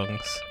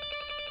 songs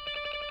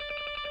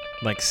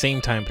Like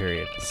same time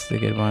period. This is a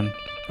good one.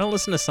 I don't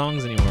listen to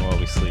songs anymore while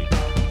we sleep.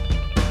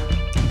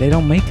 They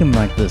don't make them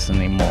like this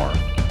anymore.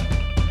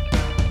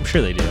 I'm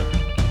sure they do.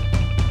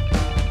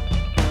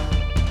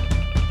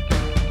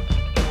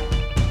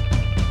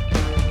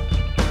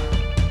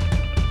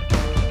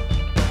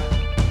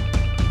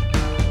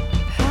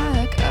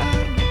 Pack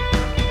up,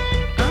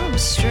 I'm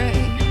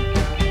straight.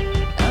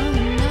 Oh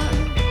no.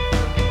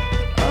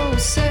 Oh,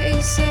 say,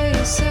 oh, say,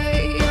 oh,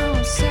 say,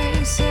 oh,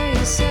 say,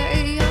 oh,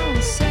 say, oh,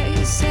 say,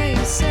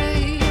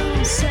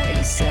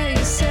 oh,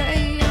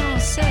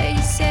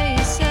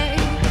 say.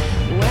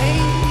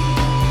 Wait,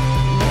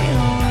 they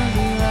don't love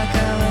you like I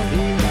love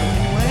you.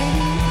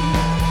 Wait,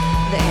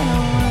 they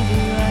don't love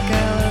you like I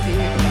love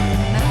you.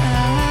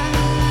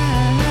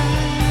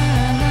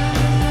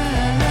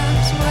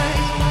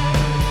 Wait,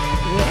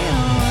 they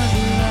don't love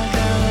you like I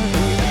love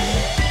you.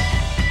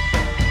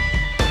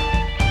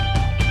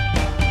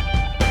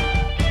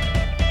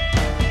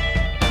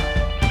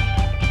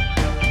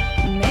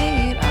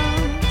 Made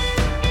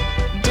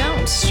of,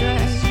 don't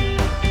stray.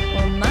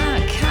 Well, my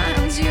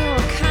kind's your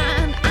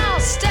kind. I'll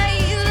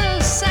stay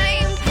the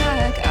same.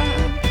 Pack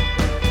up,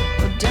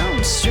 well,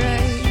 don't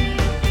stray.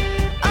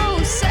 Oh,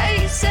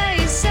 say, oh,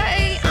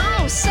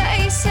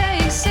 say.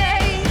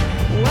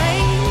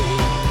 Wait,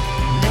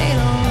 they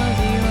don't love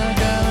you like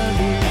I love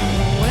you.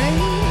 Wait,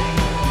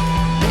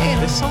 they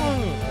don't. This song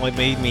like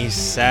made me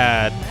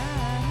sad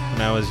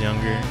when I was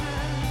younger.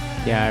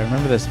 Yeah, I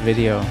remember this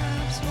video.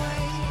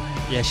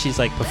 Yeah, she's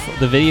like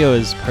the video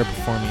is her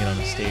performing it on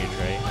the stage,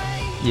 right?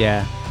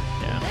 Yeah.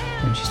 Yeah.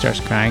 When she starts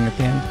crying at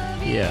the end.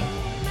 Yeah.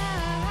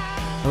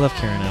 I love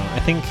Karen O. I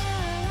think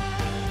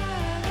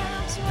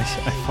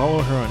I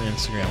follow her on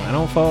Instagram. I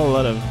don't follow a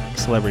lot of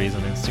celebrities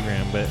on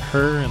Instagram, but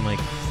her and like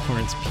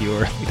Florence Pugh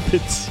are like the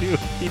two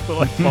people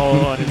I follow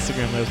on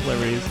Instagram as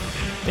celebrities.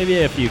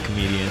 Maybe a few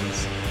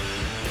comedians.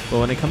 But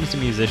when it comes to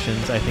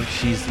musicians, I think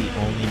she's the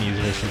only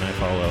musician I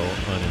follow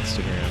on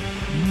Instagram.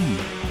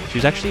 She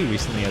was actually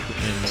recently in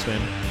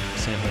San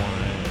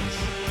Juan Islands.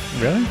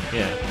 Really?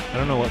 Yeah. I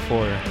don't know what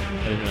for. I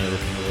didn't really look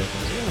into it. I was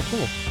like, oh,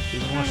 cool.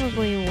 She's in Washington.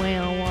 Probably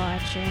whale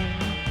watching.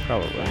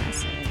 Probably.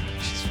 Classic.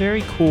 She's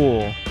very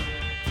cool.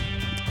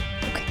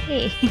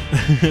 Okay.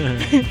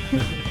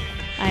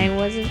 I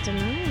wasn't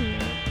denying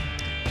it.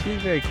 She's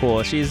very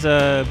cool. She's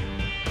I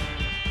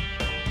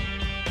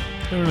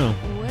don't know.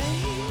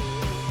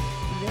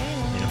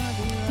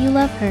 You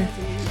love her.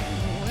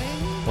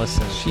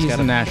 Listen, She's got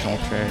a national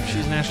treasure.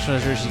 She's a national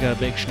treasure. She's got a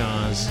big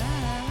schnoz.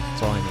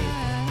 That's all I need.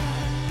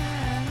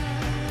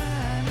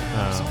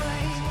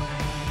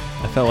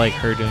 I felt like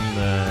her doing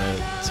the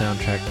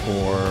soundtrack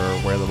for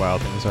Where the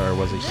Wild Things Are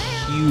was a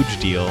huge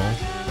deal.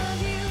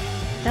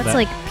 That's That-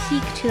 like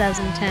peak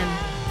 2010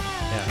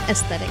 Yeah.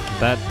 aesthetic.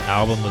 That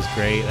album was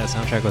great. That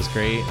soundtrack was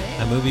great.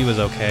 That movie was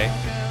okay.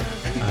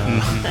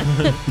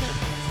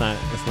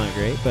 It's not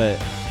great,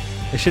 but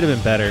it should have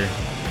been better.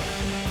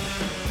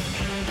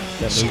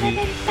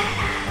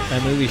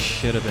 That movie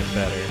should have been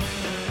better.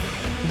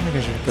 I think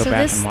I should go So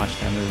back this- and watch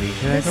that movie.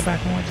 Should I this- go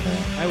back and watch that?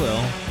 I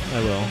will.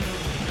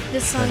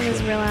 This song is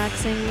Essentially.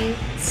 relaxing.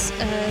 It's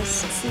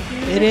sleepy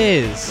music. It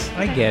is.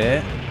 I get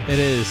it. It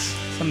is.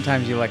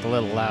 Sometimes you like a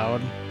little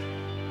loud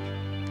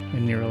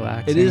when you're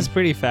relaxing. It is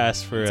pretty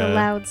fast for It's a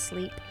loud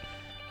sleep.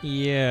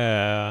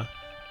 Yeah.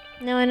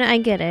 No, and I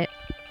get it.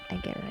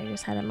 I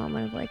just had a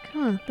moment of like,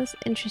 this is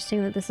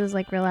interesting that this is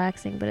like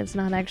relaxing, but it's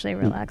not actually a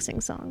relaxing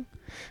song.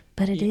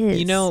 But it is.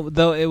 You know,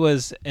 though it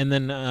was, and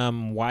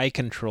then Y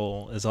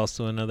Control is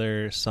also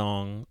another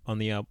song on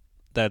the up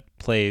that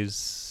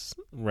plays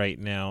right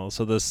now.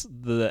 So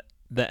the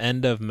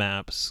end of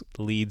Maps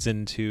leads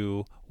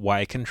into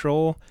Y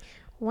Control.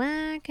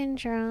 Y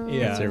Control.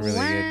 Yeah. That's a really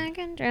Y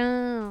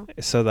Control.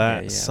 So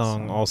that Yeah,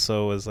 song song.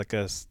 also is like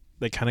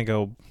they kind of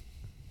go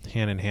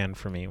hand in hand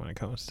for me when it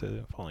comes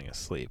to falling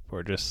asleep,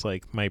 or just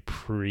like I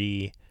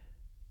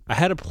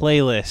had a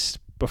playlist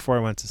before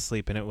I went to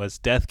sleep, and it was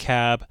Death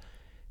Cab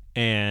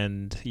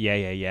and Yeah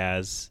Yeah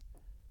Yeahs,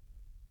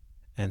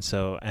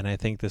 and I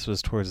think this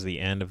was towards the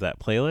end of that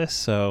playlist.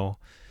 So,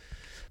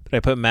 but I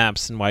put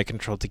Maps and Y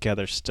Control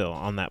together still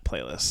on that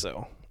playlist.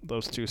 So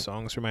those two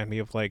songs remind me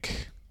of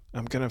like,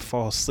 I'm gonna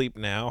fall asleep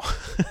now.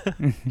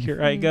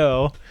 Here I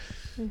go.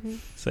 Mm-hmm.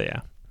 So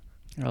yeah.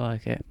 I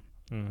like it.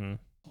 Mm-hmm.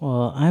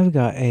 Well, I've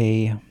got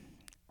a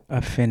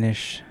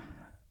Finnish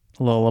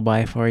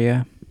lullaby for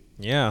you.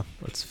 Yeah,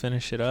 let's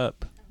finish it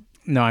up.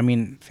 No, I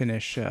mean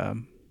Finnish. Yeah,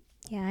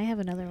 I have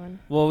another one.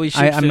 Well, we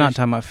should. I'm not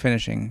talking about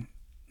finishing.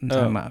 I'm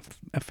talking Oh. about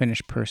a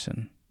Finnish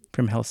person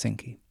from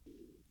Helsinki.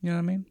 You know what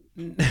I mean?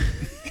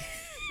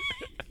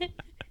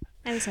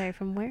 I'm sorry,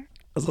 from where?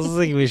 I was also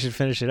thinking we should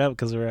finish it up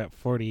because we're at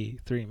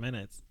 43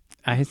 minutes.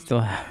 I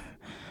still have.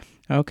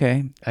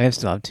 Okay, I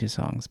still have two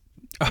songs.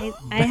 I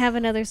have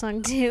another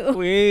song too.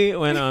 We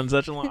went on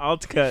such a long. I'll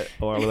cut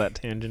all of that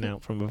tangent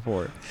out from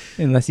before.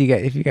 If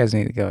you guys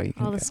need to go, you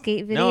can All go. the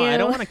skate video. No, I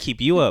don't want to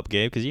keep you up,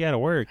 Gabe, because you got to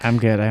work. I'm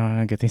good. I want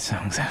to get these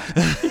songs out.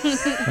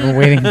 I'm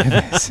waiting for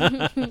this.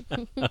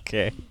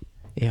 Okay.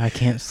 Yeah, I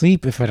can't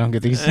sleep if I don't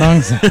get these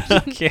songs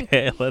out.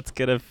 Okay, let's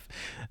get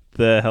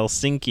the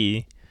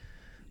Helsinki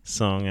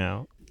song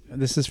out.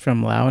 This is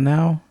from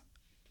Launau.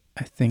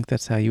 I think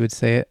that's how you would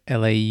say it.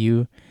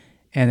 Launau.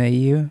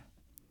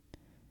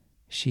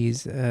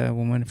 She's a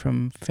woman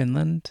from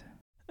Finland.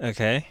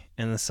 Okay,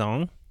 and the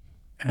song?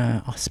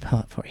 I'll spell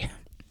it for you.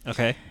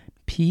 Okay.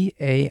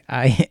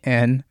 PAINOVOIMAA,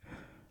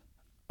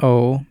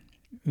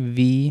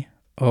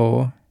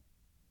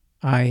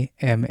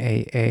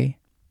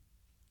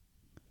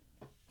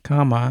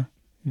 comma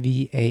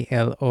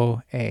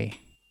VALOA.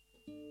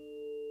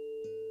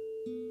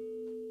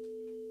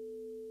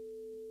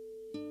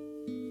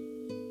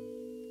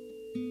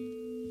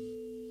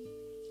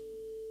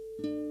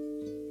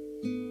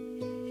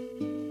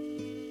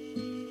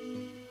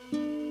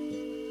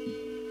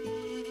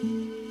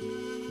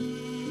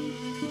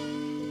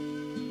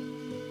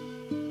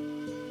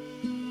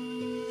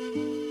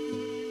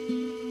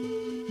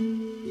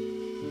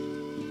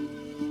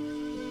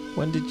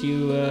 When did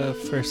you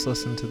first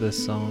listen to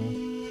this song?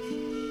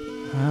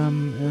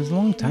 It was a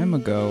long time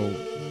ago.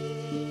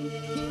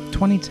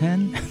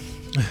 2010?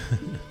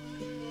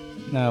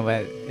 No,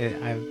 but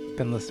I've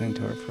been listening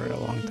to her for a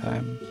long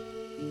time.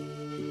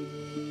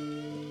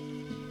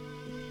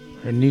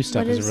 Her new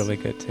stuff is really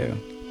good too.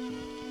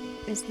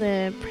 Is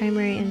the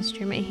primary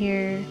instrument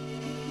here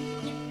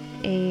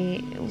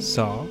a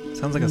saw?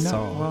 Sounds like a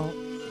saw. Well,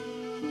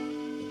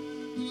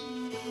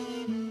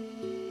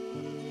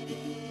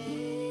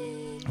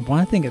 I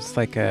want to think it's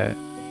like a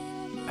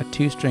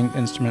two-string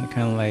instrument,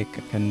 kind of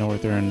like a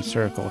northern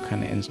circle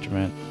kind of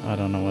instrument. I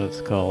don't know what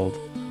it's called.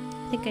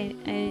 I think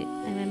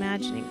I'm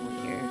imagining what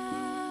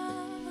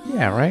you're...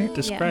 Yeah, right?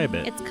 Describe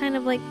it. It's kind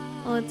of like,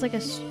 well, it's a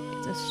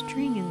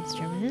string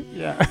instrument.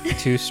 Yeah.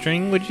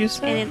 2-string, would you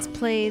say? And it's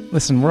played...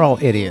 Listen, we're all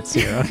idiots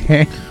here,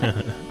 okay?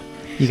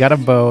 You got a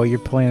bow, you're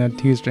playing a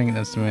two-string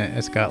instrument.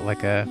 It's got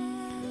like a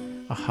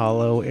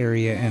hollow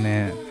area in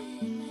it.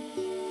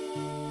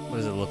 What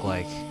does it look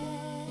like?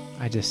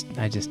 I just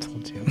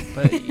told you.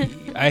 But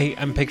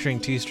I'm picturing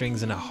 2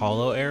 strings in a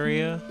hollow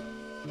area.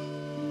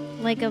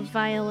 Like a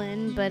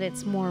violin, but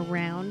it's more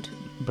round.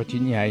 But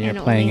you're and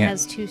playing it it.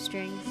 has 2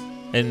 strings.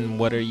 And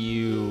what are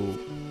you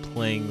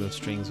playing those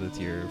strings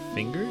with? Your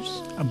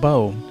fingers? A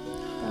bow.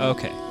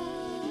 Okay.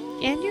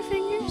 And your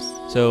fingers?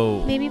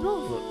 So Maybe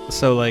both.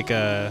 So like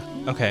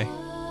okay.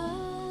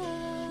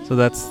 So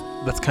that's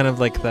kind of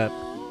like that.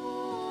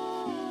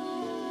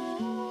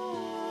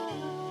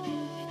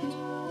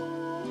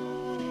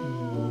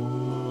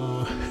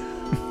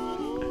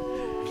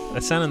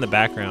 That sound in the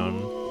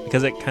background,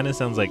 because it kind of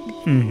sounds like...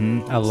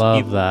 Mm-hmm. I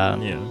love that.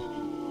 Yeah.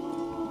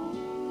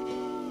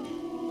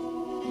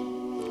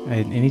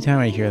 Anytime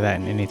I hear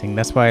that in anything,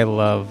 that's why I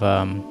love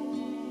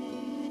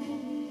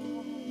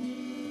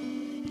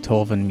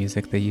Tolvan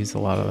music. They use a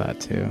lot of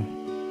that too.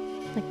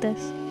 Like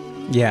this?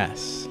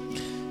 Yes.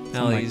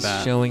 Allie's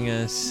like showing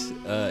us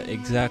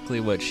exactly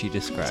what she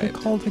described. What's it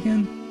called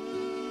again?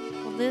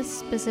 Well, this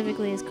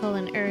specifically is called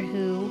an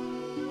erhu.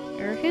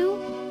 Erhu?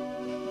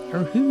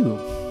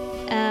 Erhu.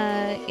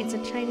 It's a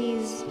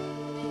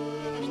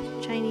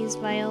Chinese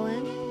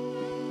violin.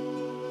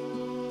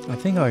 I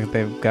think like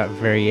they've got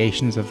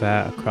variations of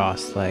that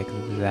across like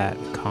that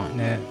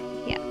continent.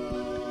 Yeah.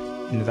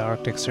 Into the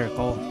Arctic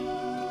Circle.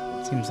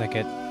 It seems like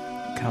it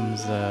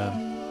comes.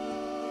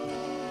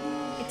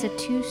 It's a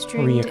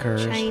 2-stringed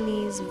reoccurs.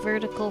 Chinese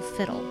vertical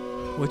fiddle.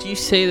 Would you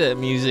say that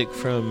music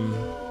from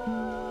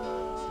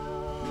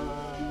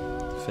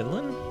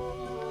Finland,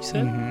 you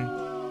said?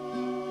 Mm-hmm.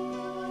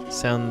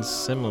 Sounds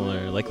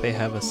similar, like they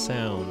have a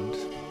sound,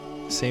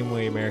 same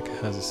way America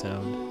has a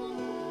sound.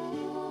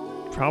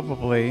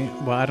 Probably.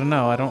 Well, I don't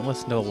know. I don't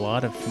listen to a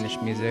lot of Finnish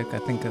music. I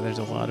think that there's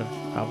a lot of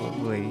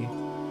probably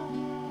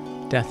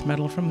death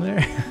metal from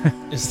there.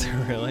 Is there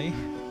really?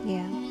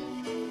 Yeah.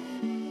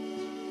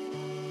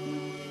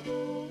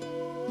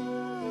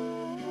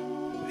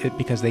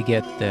 Because they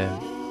get the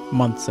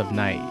months of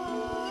night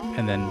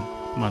and then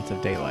months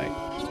of daylight.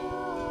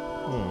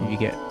 If you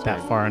get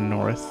that far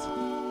north.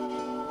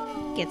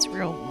 Gets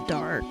real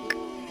dark.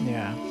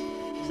 Yeah.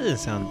 This doesn't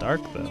sound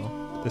dark though,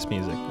 this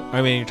music.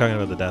 I mean, you're talking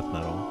about the death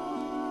metal.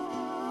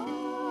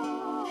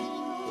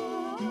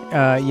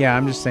 Yeah,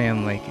 I'm just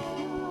saying like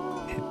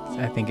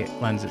I think it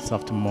lends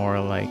itself to more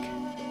like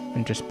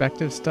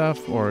introspective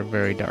stuff or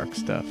very dark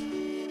stuff.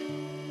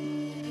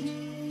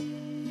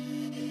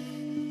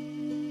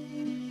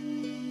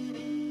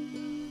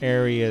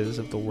 Areas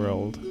of the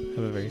world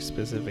have a very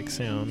specific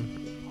sound.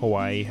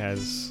 Hawaii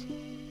has,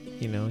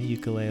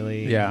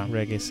 ukulele,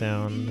 reggae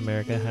sound.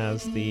 America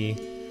has we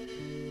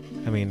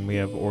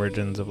have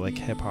origins of like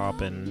hip hop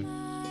and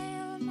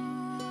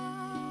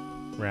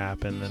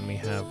rap, and then we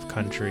have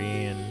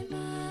country and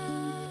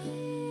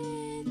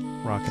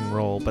rock and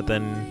roll. But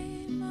then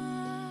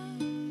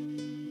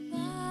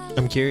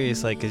I'm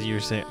curious, like, because you're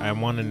saying, I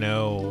want to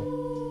know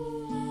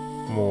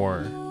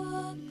more.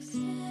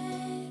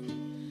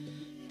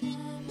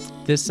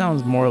 This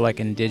sounds more like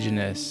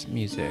indigenous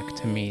music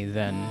to me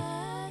than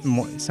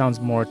it sounds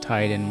more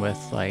tied in with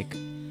like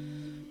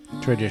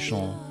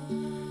traditional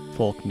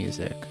folk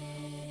music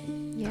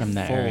from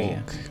that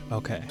area.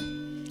 Okay.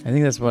 I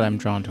think that's what I'm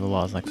drawn to a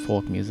lot, is like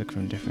folk music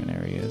from different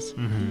areas.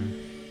 Mm-hmm.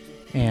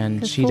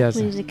 And she folk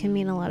does. music can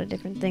mean a lot of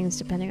different things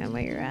depending on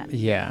where you're at.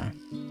 Yeah.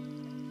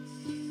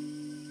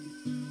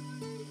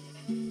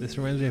 This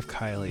reminds me of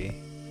Kylie.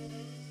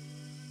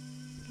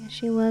 Yeah,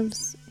 she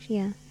loves.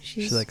 Yeah,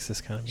 She likes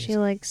this kind of music. She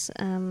likes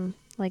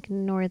like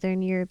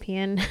Northern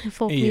European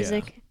folk Yeah.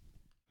 music.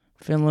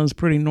 Finland's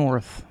pretty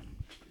north.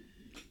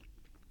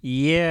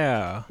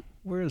 Yeah.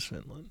 Where is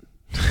Finland?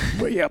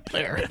 Way up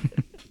there.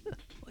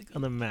 Like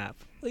on the map.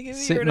 Like if you were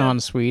Sitting to- on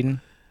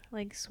Sweden.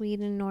 Like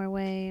Sweden,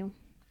 Norway,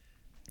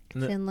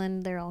 No.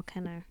 Finland, they're all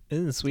kind of.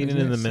 Isn't Sweden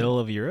Isn't in it the middle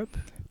of Europe?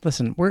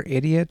 Listen, we're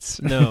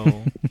idiots.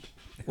 No.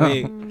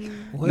 Wait.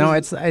 what No,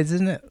 is-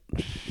 isn't it?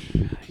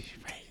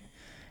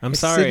 I'm it's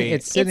sorry. Sitting,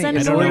 it's sitting. a I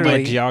it's don't know my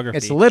literally- geography.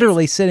 It's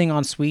literally sitting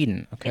on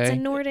Sweden. Okay. It's a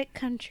Nordic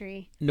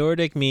country,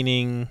 Nordic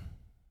meaning.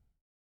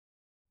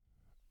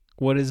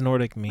 What does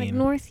Nordic mean? like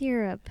North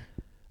Europe.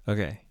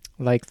 Okay.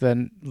 like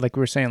we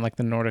were saying, like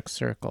the Nordic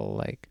Circle,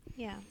 like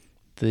Yeah,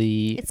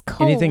 the it's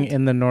cold. anything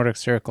in the Nordic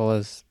Circle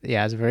is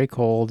it's very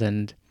cold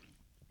and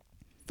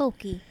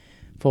folky.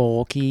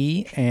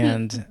 folky,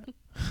 and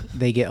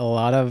they get a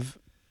lot of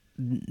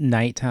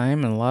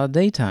nighttime and a lot of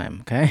daytime.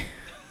 Okay.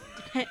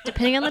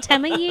 Depending on the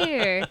time of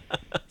year.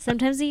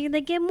 Sometimes a year they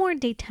get more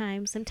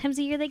daytime. Sometimes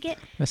a year they get.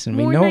 Listen,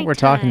 we More know what we're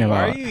talking nighttime.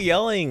 Why about. are you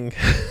yelling?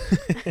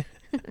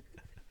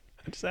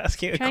 I'm just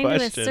asking a Trying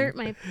question. to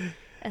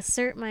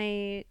assert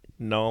my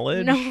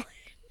Knowledge? knowledge.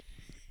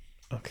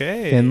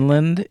 Okay.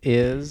 Finland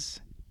is.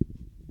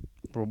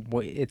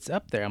 It's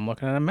up there. I'm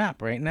looking at a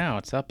map right now.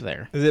 It's up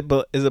there. Is it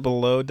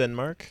below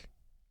Denmark?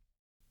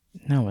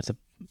 No, it's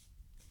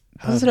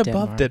How is it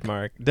above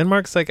Denmark?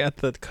 Denmark's like at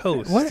the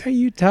coast. What are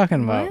you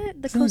talking about?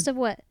 What? The coast of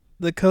what?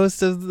 The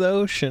coast of the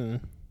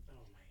ocean.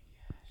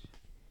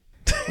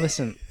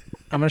 Listen,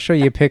 I'm gonna show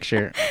you a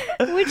picture.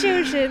 Which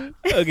ocean?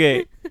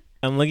 Okay.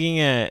 I'm looking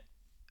at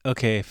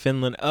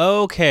Finland.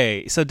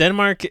 Okay. So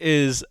Denmark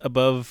is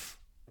above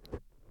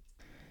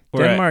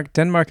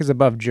Denmark is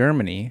above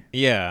Germany,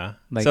 Yeah.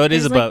 Like- So it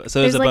is There's like- above. So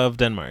it's there's like- above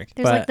Denmark.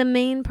 There's But- like the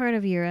main part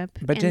of Europe.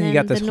 but and then you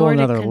got the this whole Nordic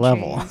nother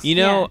level. countries. You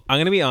know, Yeah. I'm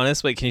gonna be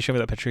honest. Wait, can you show me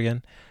that picture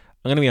again?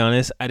 I'm gonna be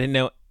honest. I didn't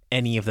know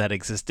any of that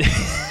existed.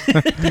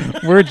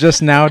 We're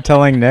just now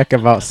telling Nick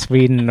about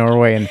Sweden,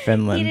 Norway, and He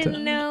Finland.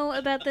 didn't know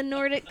about the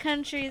Nordic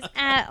countries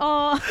at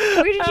all.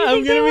 Where did you I'm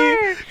think they gonna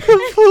were? be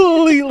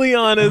completely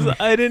honest.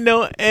 I didn't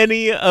know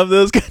any of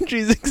those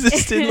countries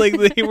existed. Like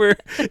they were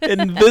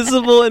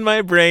invisible in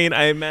my brain.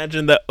 I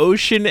imagined the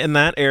ocean in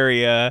that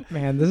area.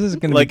 Man, this is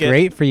gonna Like be it-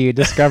 great for you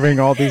discovering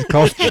all these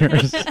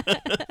cultures.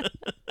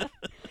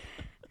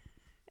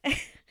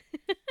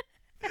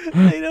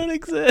 They don't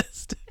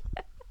exist.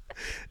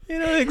 They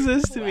don't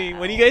exist to me.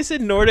 When you guys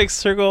said Nordic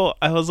Circle,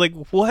 I was like,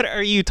 "What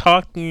are you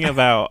talking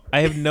about?"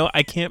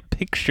 I can't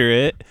picture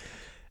it,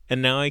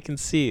 and now I can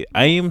see.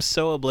 I am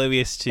so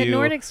oblivious to. The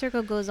Nordic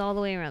Circle goes all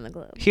the way around the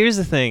globe. Here's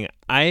the thing: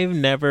 I've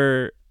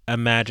never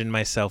imagined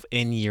myself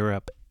in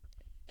Europe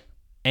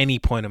any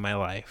point in my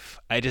life.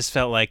 I just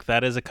felt like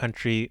that is a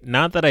country.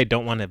 Not that I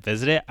don't want to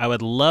visit it. I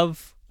would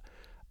love,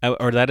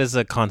 or that is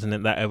a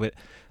continent that I would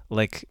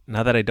like.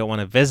 Not that I don't want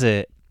to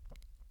visit.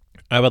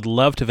 I would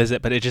love to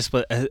visit, but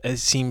it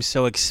seems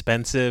so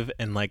expensive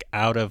and like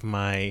out of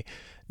my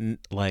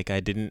like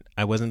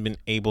I wasn't been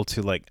able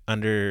to like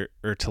to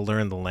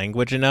learn the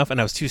language enough,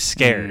 and I was too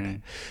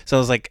scared. So I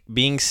was like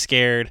being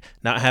scared,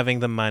 not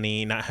having the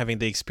money, not having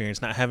the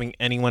experience, not having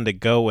anyone to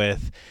go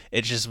with.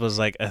 It just was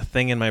like a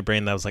thing in my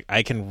brain that was like,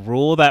 I can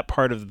rule that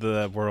part of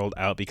the world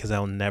out because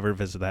I'll never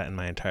visit that in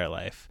my entire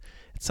life.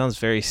 It sounds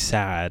very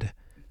sad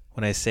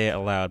when I say it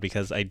aloud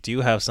because I do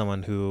have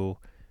someone who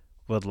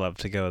would love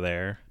to go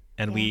there.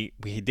 And Yeah.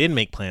 we did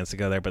make plans to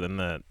go there, but then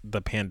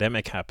the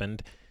pandemic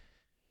happened.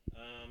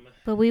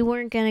 But we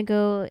weren't gonna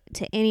go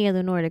to any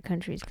other Nordic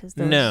countries because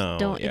those No,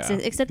 don't yeah.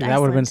 exist except That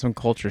would have been Iceland. some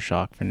culture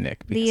shock for Nick.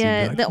 because The he'd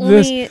be like, the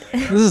only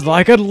this is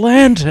like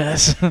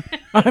Atlantis.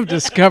 I've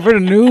discovered a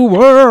new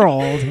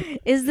world.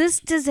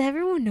 does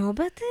everyone know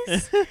about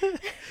this?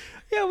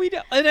 Yeah, we do.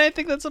 And I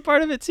think that's a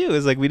part of it too.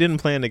 Is like we didn't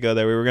plan to go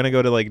there. We were gonna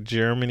go to like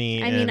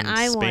Germany. I mean, and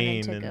I Spain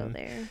wanted to go and-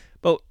 there.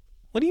 But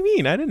what do you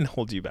mean? I didn't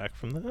hold you back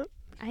from that.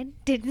 I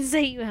didn't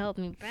say you held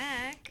me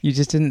back. You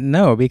just didn't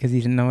know because you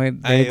didn't know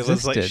it they Was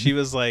existed. like, she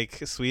was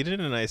like Sweden,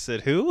 and I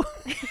said who?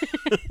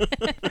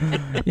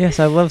 Yes,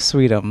 I love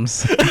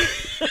Sweetums.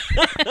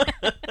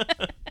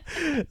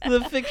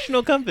 The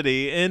fictional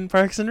company in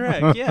Parks and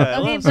Rec. Yeah, I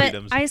Okay, love but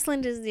Sweetums.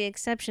 Iceland is the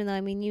exception, though.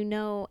 I mean, you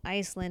know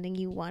Iceland, and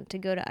you want to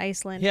go to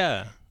Iceland.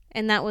 Yeah,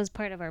 And that was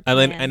part of our I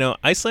plan. know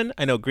Iceland.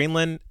 I know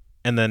Greenland,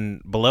 and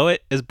then below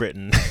it is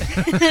Britain.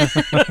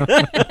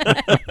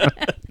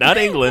 Not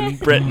England,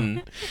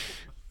 Britain.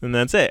 And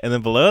that's it. And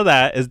then below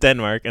that is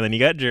Denmark, and then you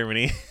got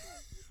Germany.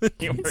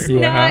 It's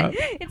Yeah. not.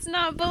 It's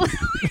not below.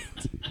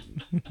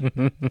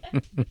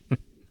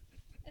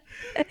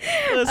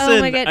 Listen,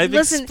 my God. I've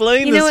Listen,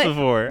 explained you know this what?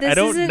 before. This I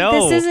don't isn't,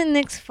 know. This isn't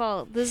Nick's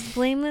fault.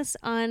 Blame this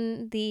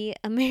on the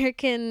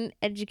American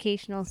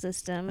educational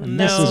system. And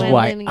No. this is That's I'm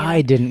why blaming it I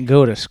on. didn't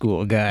go to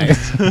school, guys.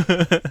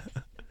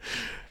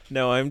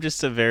 No, I'm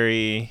just a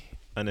very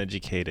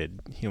uneducated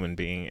human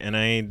being, and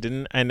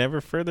I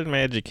never furthered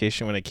my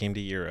education when it came to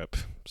Europe,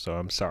 so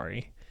I'm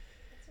sorry.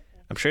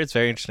 I'm sure it's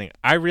very interesting.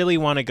 I really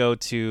want to go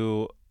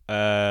to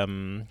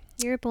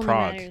Europe only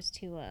Prague. matters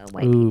to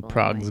white people. Ooh,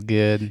 Prague's anyway.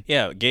 good.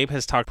 Yeah, Gabe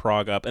has talked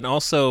Prague up, and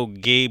also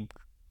Gabe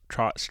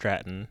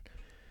Stratton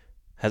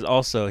has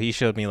also, he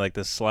showed me like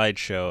this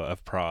slideshow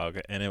of Prague,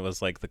 and it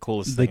was like the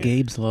coolest The thing.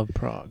 Gabes love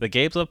Prague. The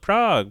Gabes of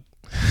Prague.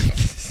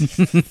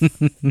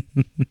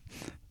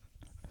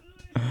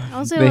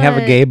 Also, They have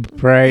a Gabe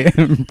pride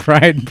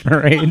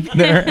parade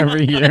there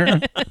every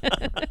year.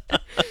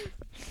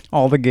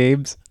 All the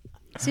Gabes.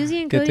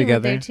 Susie and get Cody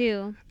went there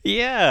together. too.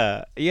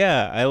 Yeah,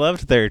 I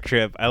loved their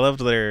trip. I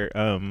loved their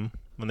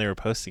when they were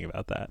posting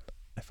about that.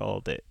 I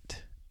followed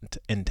it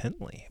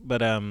intently,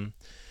 but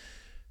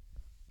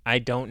I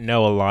don't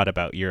know a lot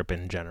about Europe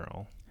in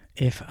general.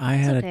 If I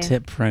had okay. a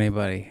tip for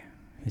anybody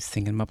who's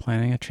thinking about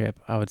planning a trip,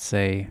 I would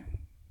say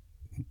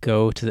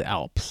go to the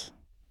Alps.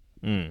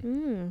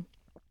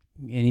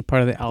 Any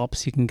part of the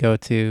Alps you can go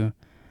to.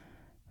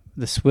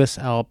 The Swiss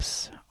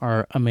Alps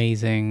are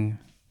amazing.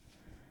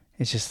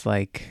 It's just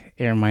like,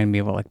 it reminded me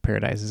of what like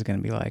paradise is going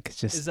to be like. It's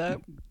just, Is that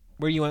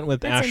where you went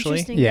with That's Ashley?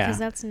 interesting Yeah. because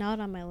that's not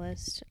on my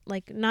list.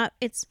 Like, not,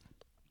 it's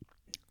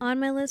on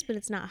my list, but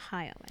it's not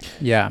high on my list.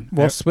 yeah.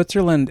 Well, I-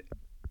 Switzerland,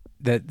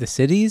 the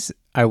cities,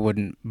 I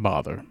wouldn't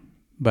bother.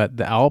 But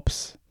the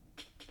Alps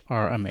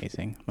are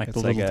amazing. Like It's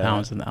the like little a-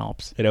 towns in the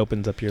Alps. It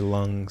opens up your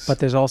lungs. But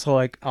there's also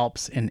like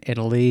Alps in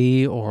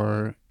Italy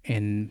or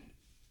in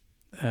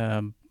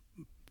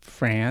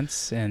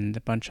France and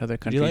a bunch of other do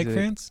countries. you like that-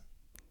 France?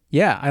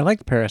 Yeah, I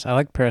liked Paris. I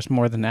liked Paris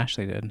more than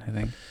Ashley did, I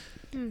think.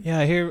 Yeah,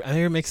 I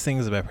hear mixed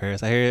things about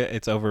Paris. I hear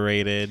it's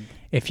overrated.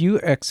 If you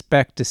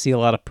expect to see a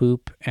lot of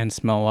poop and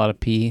smell a lot of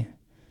pee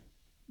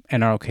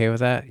and are okay with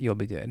that, you'll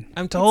be good.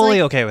 I'm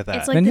totally like- okay with that.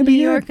 It's like Then the you'll New be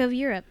good. York of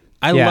Europe.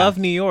 I Yeah. love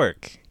New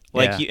York.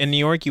 Like Yeah. in New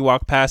York, you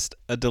walk past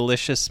a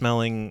delicious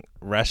smelling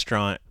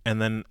restaurant, and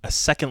then a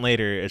second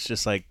later, it's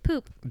just like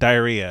Poop.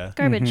 diarrhea,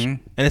 Garbage. Mhm.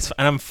 and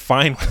I'm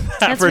fine with that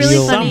That's for really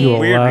some funny. You'll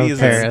weird love reasons.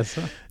 Paris.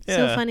 Yeah.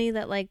 So funny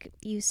that like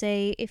you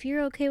say, if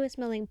you're okay with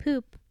smelling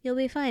poop, you'll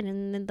be fine.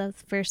 And then the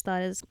first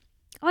thought is,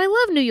 oh, I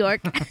love New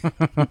York.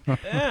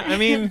 Yeah, I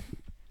mean,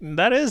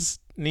 that is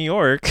New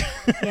York.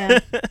 Yeah.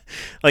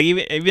 Like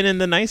even in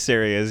the nice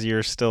areas,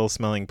 you're still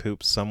smelling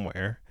poop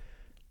somewhere,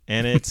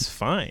 and it's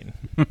fine.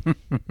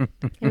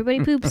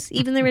 Everybody poops,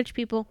 even the rich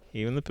people.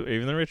 Even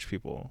the rich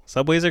people.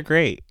 Subways are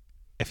great.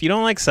 If you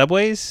don't like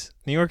subways,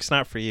 New York's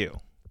not for you.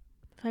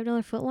 $5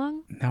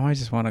 footlong? Now I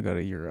just want to go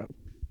to Europe.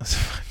 That's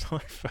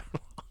 $5 foot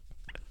long.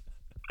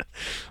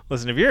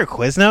 Listen, if you're a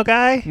Quizno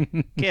guy,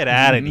 get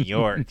out of New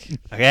York.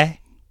 Okay?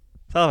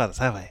 It's all about the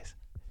subways.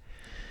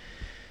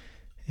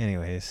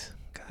 Anyways,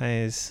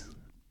 guys,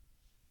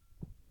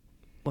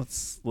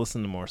 let's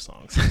listen to more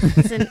songs.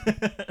 Listen,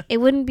 it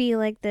wouldn't be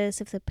like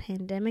this if the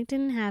pandemic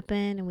didn't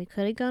happen and we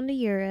could have gone to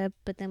Europe,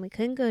 but then we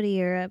couldn't go to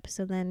Europe.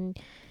 So then,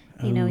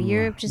 Ooh,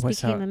 Europe just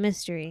what's became up? a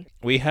mystery.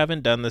 We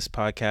haven't done this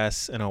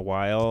podcast in a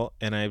while,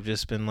 and I've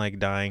just been like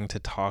dying to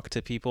talk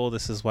to people.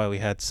 This is why we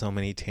had so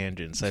many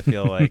tangents. I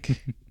feel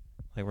like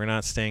we're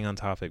not staying on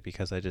topic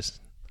because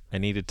I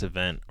needed to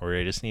vent, or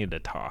I just needed to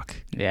talk.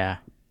 Yeah.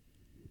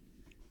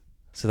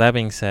 So that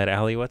being said,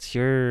 Allie, what's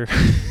your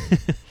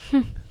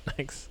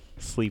next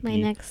sleepy My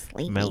next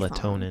sleepy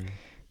melatonin? song.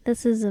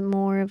 This is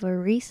more of a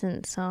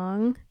recent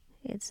song.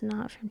 It's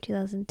not from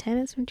 2010,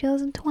 it's from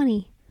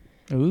 2020.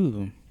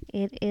 Ooh.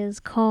 It is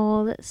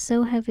called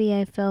So Heavy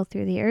I Fell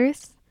Through the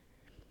Earth.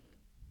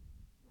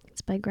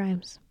 It's by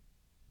Grimes.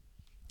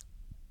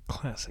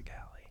 Classic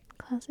Allie.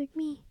 Classic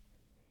me.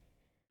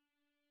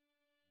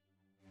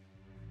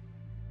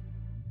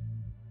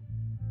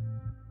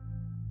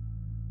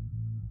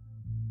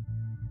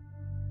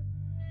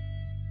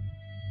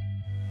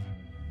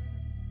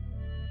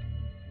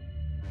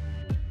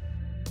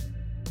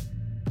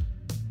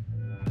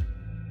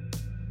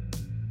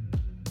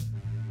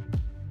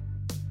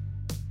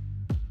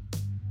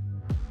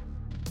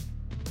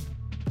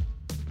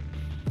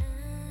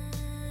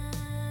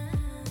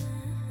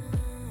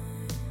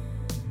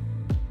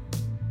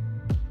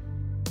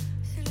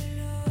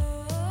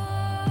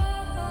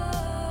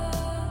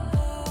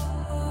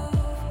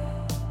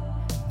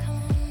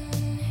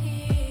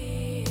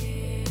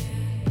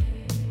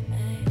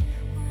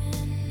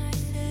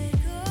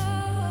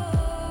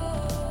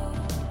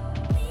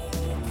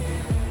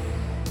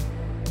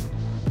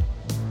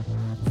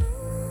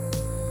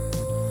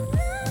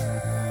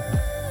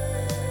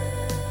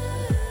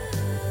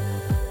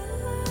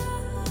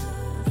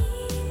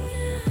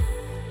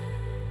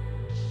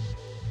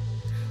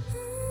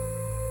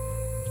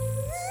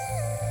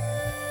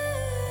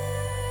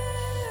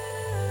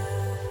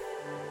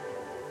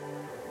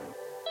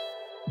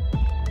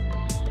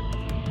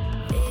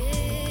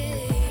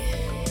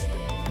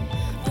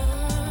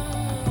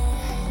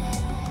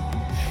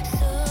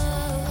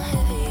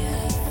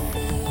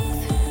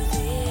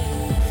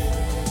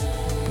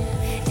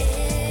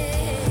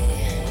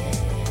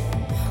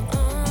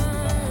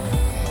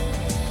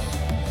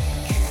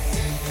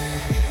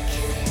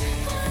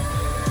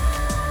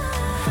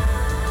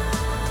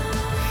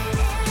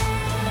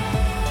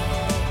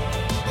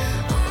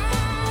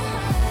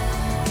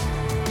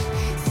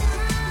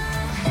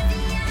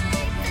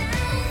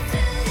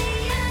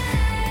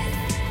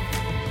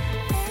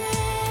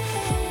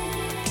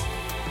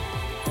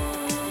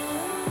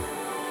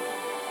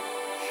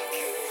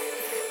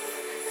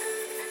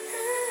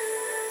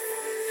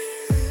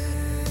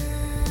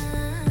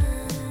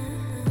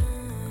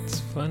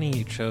 funny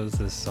you chose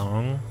this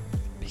song,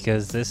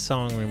 because this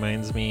song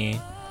reminds me,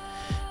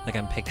 like,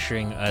 I'm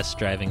picturing us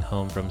driving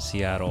home from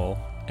Seattle,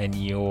 and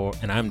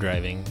I'm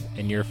driving,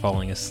 and you're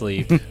falling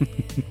asleep,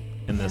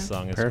 and this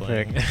song is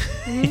perfect.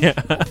 playing.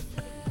 Yeah.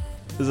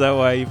 Is that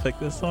why you picked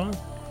this song?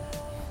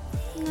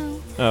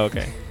 No. Oh,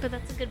 okay. But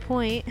that's a good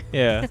point.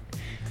 Yeah.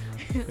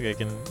 Like I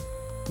can.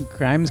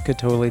 Grimes could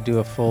totally do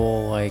a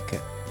full like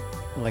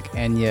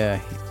Enya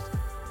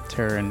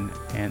turn,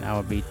 and I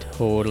would be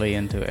totally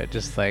into it.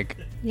 Just like,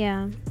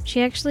 Yeah.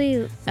 She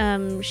actually,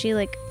 she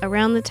like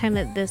around the time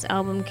that this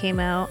album came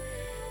out,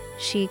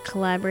 she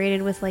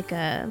collaborated with like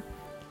a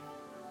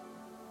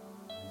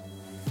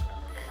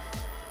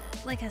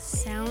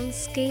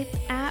soundscape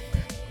app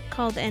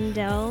called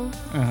Endel,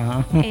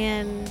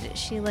 and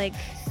she like,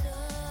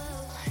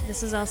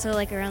 this is also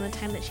like around the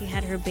time that she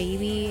had her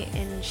baby,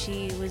 and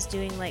she was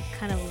doing like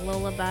kind of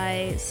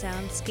lullaby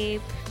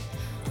soundscape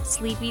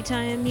sleepy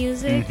time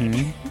music.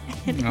 And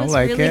it was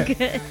like really it.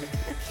 good.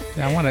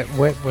 I want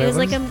to. It was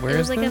like a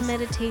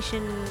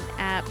meditation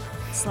app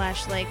 /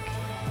 like,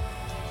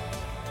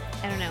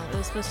 I don't know. It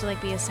was supposed to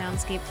like be a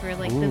soundscape for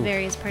like the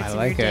various parts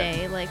of your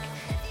day. Like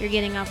you're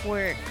getting off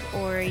work,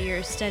 or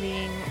you're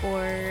studying,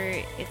 or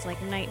it's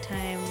like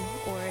nighttime,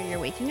 or you're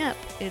waking up.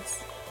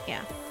 It's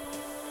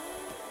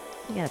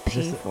you gotta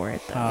pay for it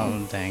though.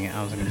 Oh dang it!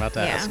 I was about to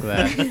ask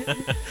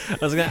that.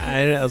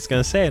 I was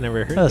gonna say I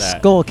never heard that.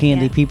 Skull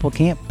candy people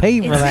can't pay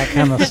for that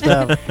kind of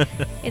stuff.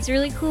 It's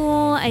really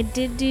cool. I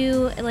did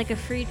do like a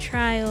free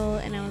trial,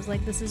 and I was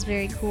like, this is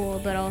very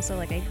cool, but also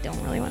like I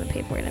don't really want to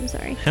pay for it. I'm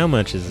sorry. How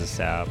much is this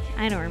app?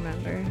 I don't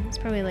remember. It's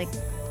probably like,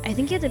 I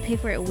think you have to pay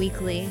for it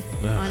weekly.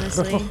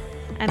 Honestly,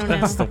 I don't know.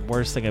 That's the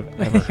worst thing I've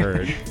ever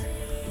heard.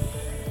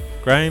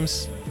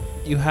 Grimes,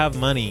 you have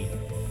money.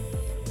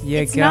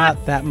 You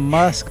got that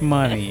Musk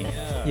money.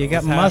 You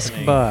got Musk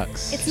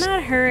bucks. It's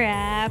not her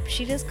app.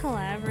 She just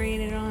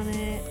collaborated on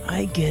it.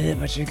 I get it,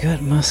 but you got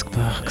Musk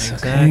bucks.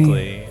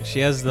 Exactly. Okay?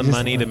 She has the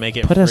money to make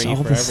it put free us all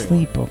for to everyone.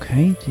 sleep,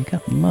 okay? You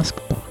got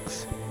Musk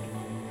bucks.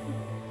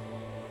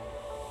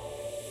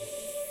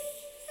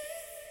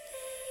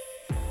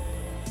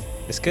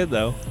 It's good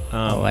though.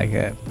 I like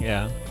it.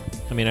 Yeah.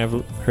 I mean,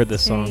 I've heard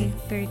this song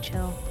Very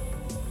chill.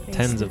 Very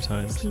tens of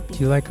times. sleepy. Do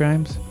you like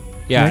Grimes?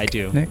 Yeah, Nick? I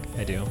do. Nick?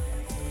 I do.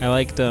 I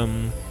liked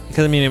because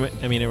I mean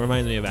it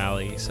reminds me of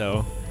Allie,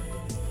 so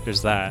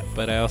there's that.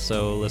 But I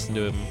also listened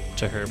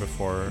to her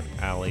before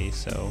Allie,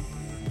 so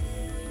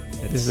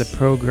This is a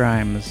pro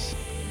Grimes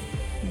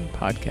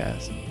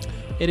podcast.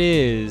 It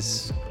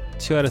is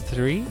 2 out of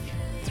 3.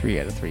 3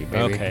 out of 3, baby.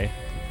 Okay.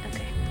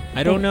 Okay.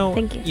 I don't know.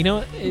 Thank you. You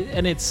know,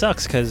 and it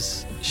sucks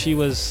because she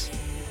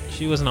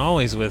wasn't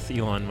always with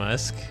Elon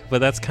Musk, but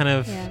that's kind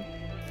of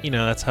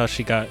that's how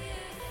she got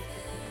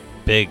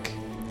big.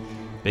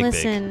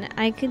 Listen,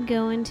 I could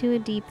go into a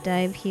deep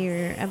dive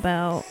here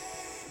about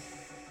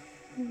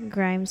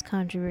Grimes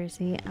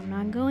controversy. I'm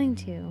not going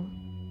to.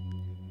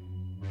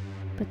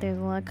 But there's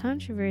a lot of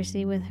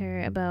controversy with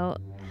her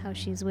about how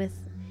she's with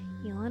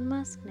Elon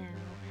Musk now.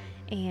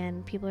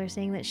 And people are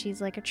saying that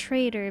she's like a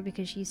traitor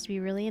because she used to be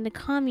really into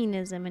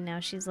communism, and now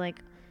she's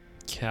like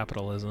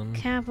Capitalism,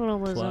 blah,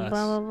 plus. blah,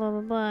 blah,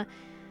 blah, blah.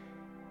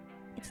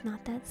 It's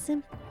not that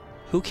simple.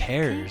 Who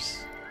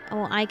cares?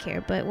 Well, I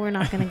care, but we're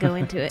not going to go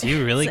into it. Do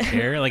you really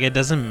care? Like, it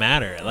doesn't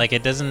matter. Like,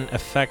 it doesn't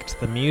affect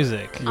the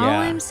music. All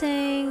I'm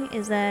saying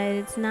is that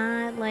it's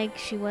not like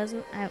she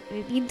wasn't.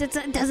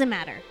 It doesn't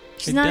matter.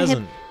 She's not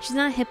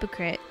a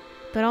hypocrite,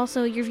 but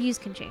also your views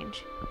can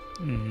change.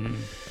 Mm-hmm.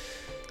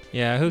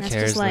 Yeah, who That's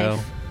cares just life.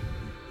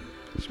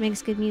 though? She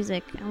makes good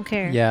music. I don't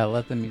care. Yeah,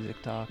 let the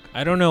music talk.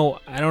 I don't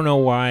know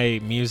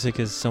why music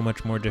is so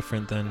much more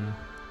different than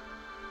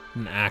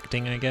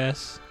acting, I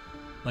guess.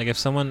 Like if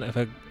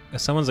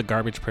someone's a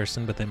garbage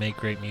person but they make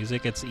great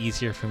music, it's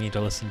easier for me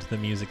to listen to the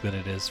music than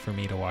it is for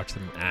me to watch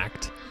them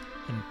act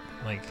and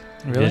like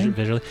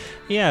visually.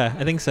 Yeah,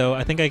 I think so.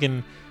 I think I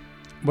can.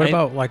 What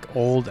about like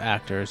old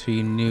actors who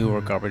you knew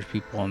were garbage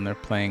people and they're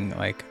playing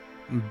like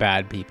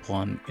bad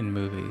people in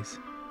movies?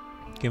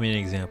 Give me an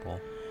example.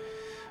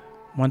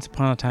 Once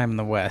Upon a Time in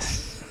the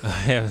West. I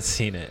haven't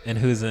seen it. And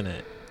who's in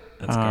it?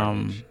 That's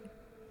garbage.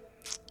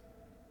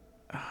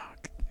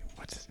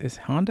 Is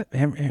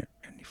Henry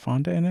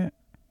Fonda in it?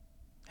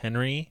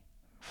 Henry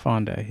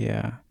Fonda,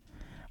 yeah.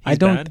 He's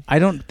bad? I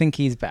don't think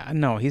he's bad.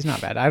 No, he's not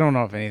bad. I don't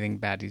know if anything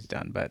bad he's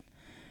done, but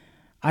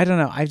I don't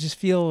know. I just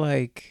feel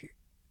like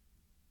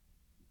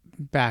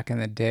back in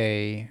the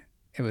day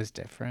it was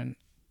different.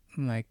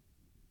 Like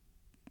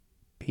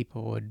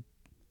people would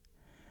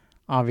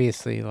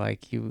obviously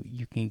like you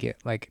can get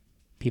like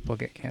people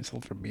get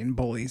canceled for being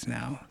bullies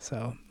now.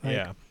 So like,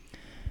 yeah.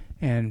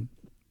 And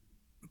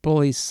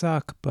bullies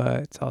suck,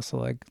 but it's also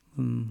like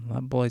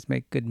bullies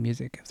make good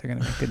music if they're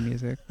gonna make good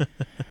music.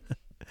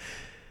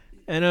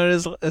 I know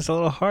it's a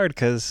little hard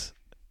because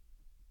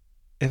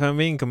if I'm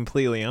being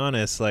completely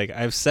honest, like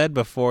I've said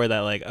before that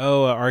like,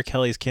 oh, R.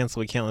 Kelly's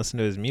canceled, we can't listen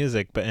to his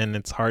music, and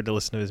it's hard to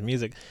listen to his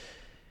music.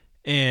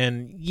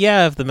 And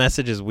yeah, if the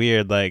message is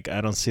weird, like I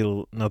don't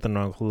see nothing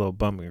wrong with a little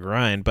bump and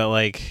grind, but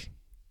like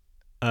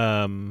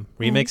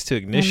remix to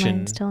Ignition. My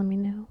mind's telling me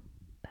no,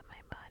 but my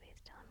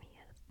body's telling me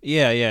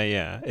yes.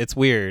 Yeah. It's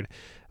weird,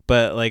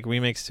 but like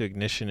remix to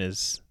Ignition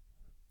it's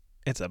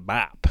a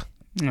bop.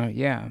 Oh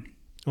yeah.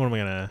 What am I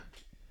gonna?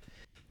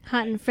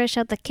 hot and fresh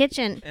out the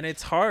kitchen. And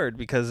it's hard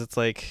because it's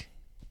like,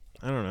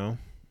 I don't know.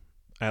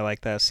 I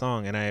like that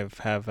song, and I have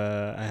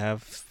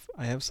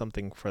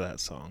something for that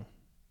song.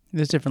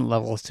 There's different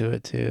levels to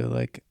it too.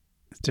 Like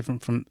it's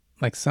different from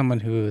like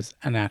someone who is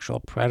an actual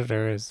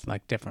predator is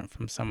like different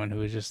from someone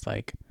who is just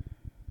like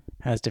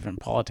has different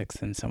politics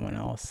than someone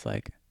else.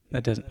 Like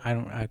that doesn't.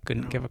 I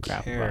couldn't give a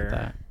crap about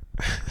that.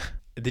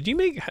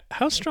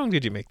 How strong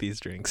did you make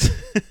these drinks?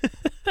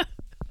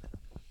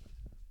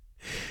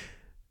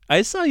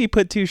 I saw you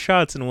put 2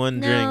 shots in one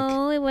drink.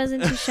 No, it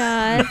wasn't 2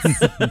 shots.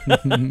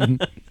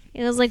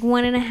 It was like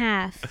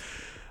 1.5.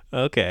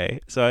 Okay,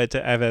 so I've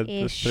had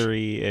Ish.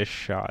 3-ish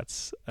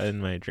shots in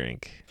my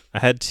drink. I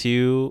had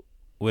 2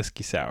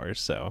 whiskey sours,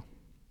 so.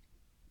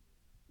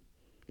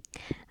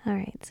 All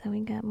right, so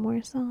we got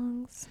more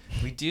songs.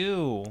 We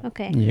do.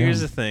 Okay. Yeah. Here's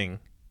the thing.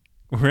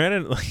 We're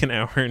at like an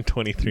hour and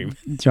 23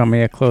 minutes. Do you want me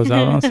to close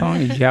out on a song?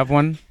 Did you have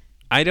one?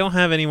 I don't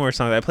have any more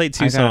songs. I played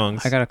 2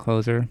 songs. I got a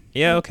closer.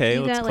 Yeah, okay,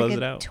 You let's got close like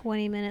it a out.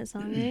 20-minute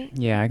song, right?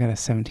 Yeah, I got a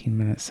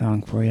 17-minute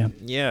song for you.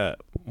 Yeah.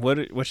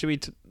 What should we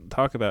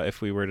talk about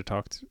if we were to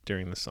talk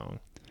during the song?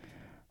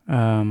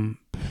 I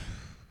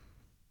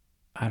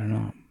don't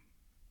know.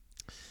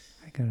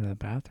 I go to the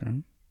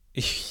bathroom.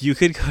 You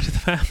could go to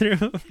the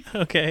bathroom.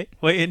 Okay.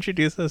 Wait,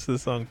 introduce us to the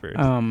song first.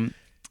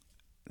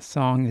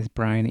 Song is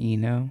Brian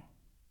Eno.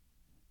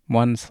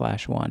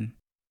 1/1.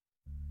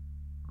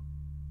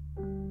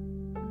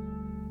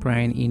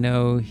 Brian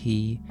Eno,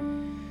 he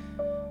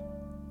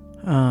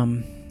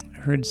heard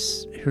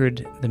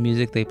the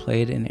music they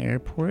played in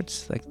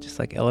airports, like just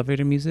like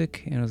elevator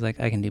music, and was like,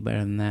 I can do better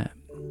than that.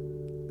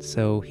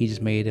 So he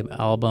just made an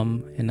album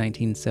in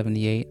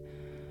 1978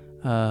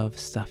 of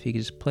stuff you could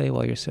just play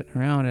while you're sitting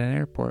around at an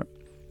airport.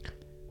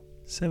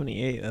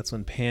 78, that's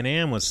when Pan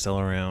Am was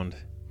still around.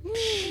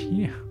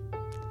 Yeah.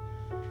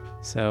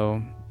 So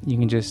you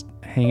can just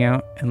hang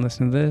out and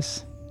listen to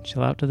this,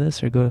 chill out to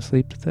this, or go to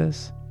sleep to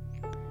this.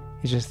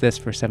 It's just this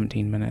for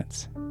 17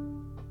 minutes.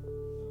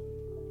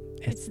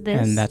 It's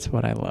this? And that's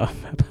what I love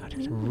about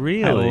it.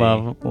 Really? I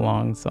love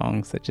long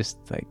songs that just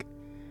like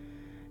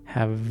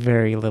have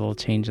very little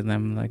change in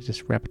them, like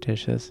just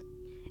repetitious.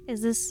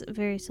 Is this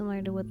very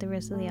similar to what the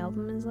rest of the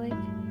album is like?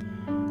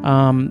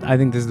 I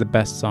think this is the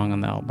best song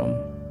on the album.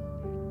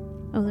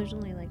 Oh, there's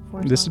only like 4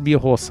 songs. This would be a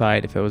whole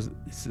side if it was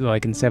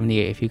like in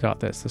 78. If you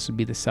got this would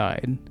be the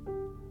side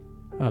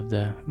of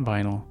the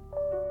vinyl.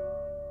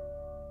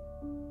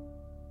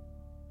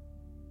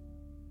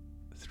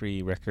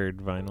 3-record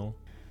vinyl.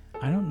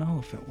 I don't know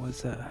if it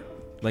was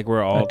Like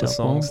were all the double?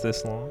 songs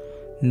this long?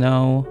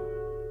 no.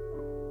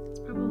 It's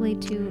probably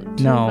two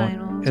No,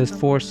 vinyls. it was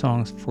 4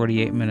 songs,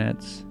 48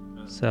 minutes.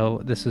 So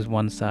this is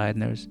one side,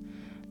 and there's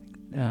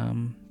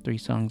 3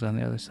 songs on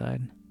the other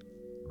side.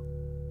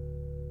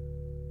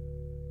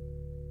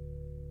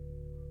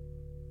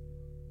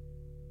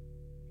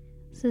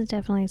 This is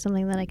definitely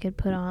something that I could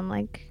put on,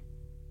 like,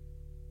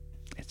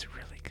 It's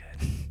really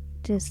good.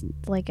 just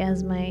like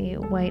as my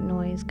white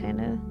noise kind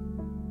of.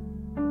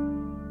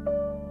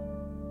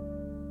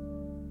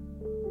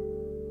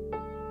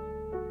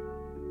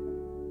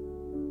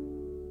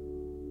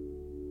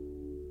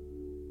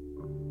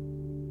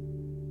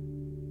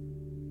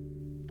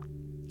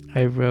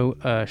 I wrote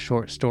a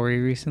short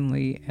story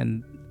recently,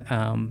 and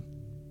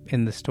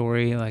in the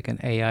story, like an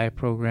AI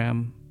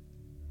program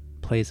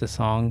plays a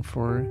song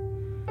for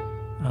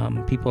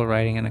people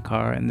riding in a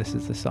car, and this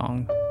is the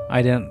song.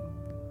 I didn't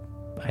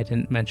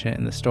mention it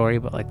in the story,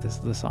 but like this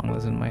is the song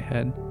that's in my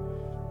head.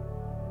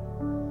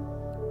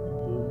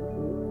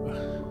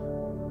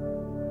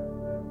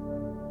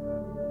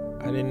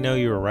 I didn't know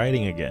you were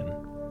writing again.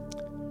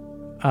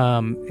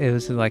 It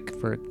was like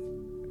for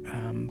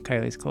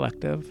Kylie's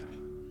Collective.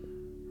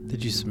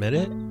 Did you submit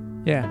it?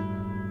 Yeah.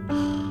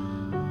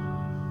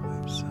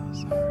 I'm so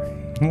sorry.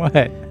 What?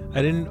 I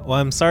didn't. Well,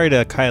 I'm sorry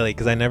to Kylie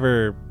because I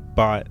never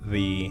bought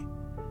the.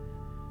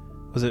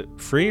 Was it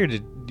free or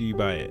did you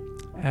buy it?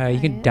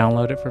 You can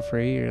download it for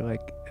free, or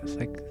like it's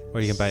like.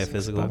 Or you can buy a $6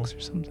 physical or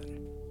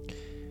something.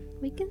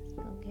 We can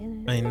still get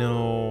it. I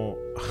know.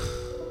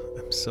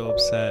 I'm so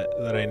upset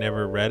that I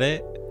never read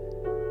it.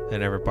 I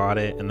never bought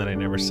it, and then I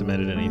never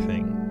submitted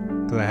anything.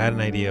 Because I had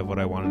an idea of what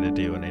I wanted to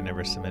do, and I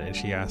never submitted.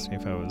 She asked me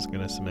if I was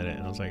going to submit it,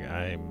 and I was like,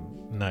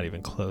 I'm not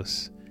even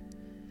close.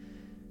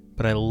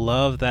 But I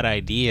love that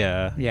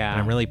idea. Yeah.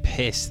 And I'm really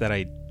pissed that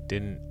I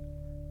didn't.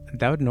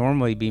 That would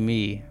normally be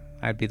me.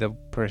 I'd be the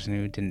person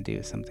who didn't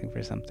do something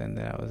for something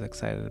that I was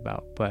excited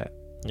about. But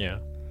Yeah.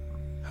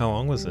 How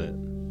long was it?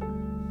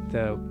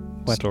 the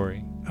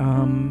Story.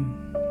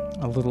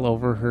 a little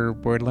over her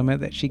word limit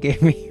that she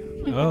gave me.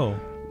 Oh,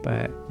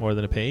 But more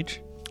than a page?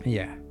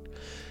 yeah.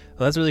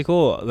 Well, that's really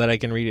cool that I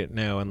can read it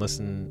now and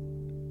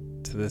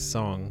listen to this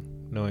song,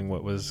 knowing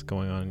what was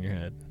going on in your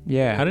head.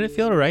 Yeah. How did it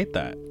feel to write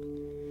that?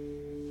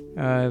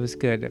 It was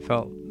good. It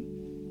felt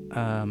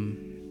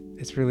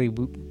it's really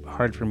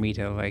hard for me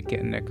to like get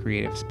in a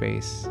creative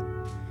space.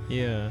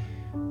 Yeah.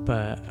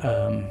 But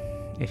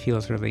it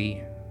feels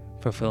really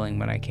fulfilling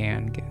when I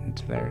can get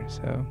into there.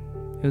 So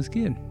it was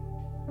good.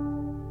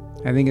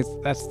 I think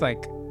that's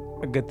like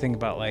a good thing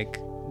about like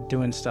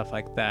doing stuff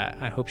like that.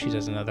 I hope she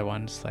does another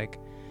one. It's like,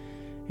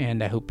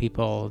 and I hope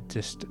people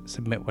just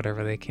submit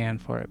whatever they can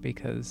for it,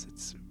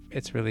 because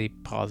it's really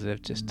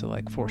positive just to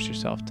like force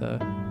yourself to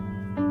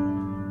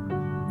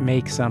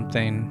make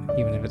something,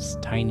 even if it's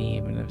tiny,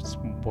 even if it's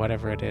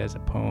whatever it is, a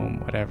poem,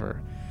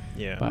 whatever.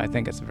 Yeah. But I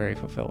think it's very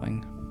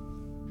fulfilling.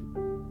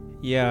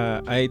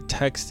 Yeah, I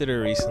texted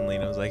her recently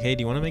and I was like, hey,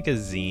 do you want to make a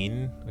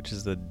zine? Which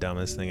is the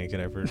dumbest thing I could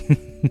ever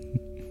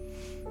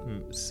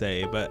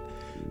say, but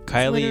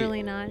Kylie... It's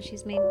literally not.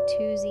 She's made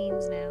 2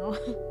 zines now.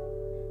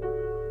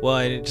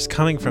 Well, just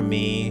coming from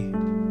me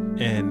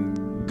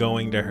and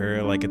going to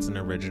her like it's an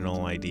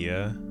original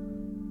idea,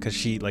 because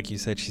she, like you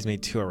said, she's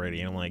made 2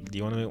 already. I'm like, do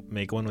you want to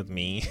make one with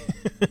me?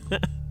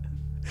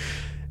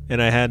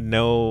 And I had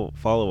no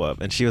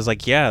follow-up. And she was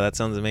like, yeah, that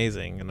sounds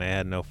amazing. And I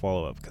had no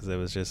follow-up because it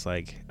was just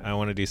like, I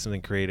want to do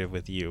something creative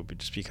with you, but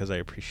just because I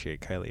appreciate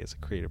Kylie as a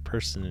creative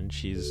person, and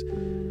she's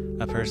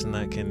a person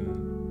that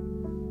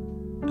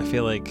can, I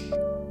feel like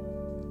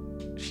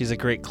she's a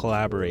great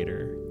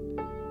collaborator.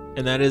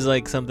 And that is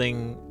like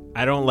something,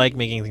 I don't like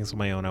making things on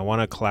my own. I want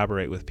to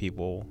collaborate with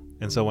people.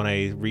 And so when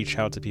I reach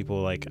out to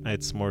people, like,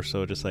 it's more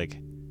so just like...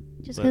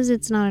 Just because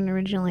it's not an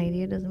original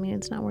idea doesn't mean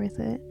it's not worth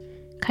it.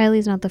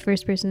 Kylie's not the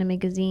first person to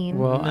make a zine.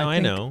 Well, no, I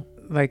know.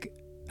 Like,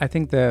 I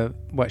think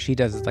what she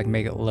does is like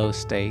make it low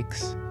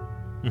stakes.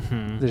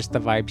 Mm-hmm. Just the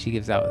vibe she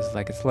gives out is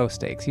like it's low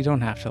stakes. You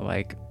don't have to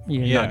like,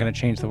 you're not going to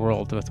change the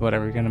world with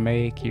whatever you're going to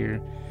make. You're,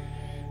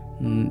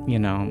 you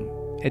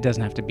know, it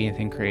doesn't have to be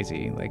anything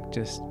crazy. Like,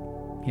 just,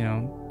 you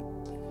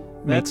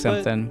know, make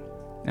something.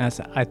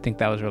 I think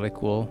that was really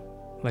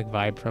cool, like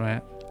vibe from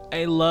it.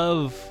 I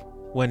love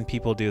when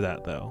people do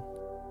that though.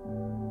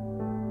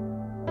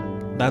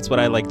 That's what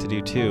I like to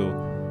do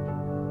too.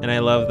 And I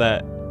love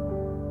that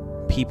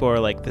people are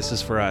like, this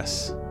is for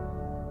us.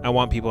 I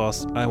want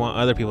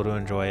other people to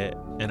enjoy it,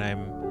 and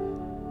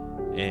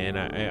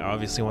I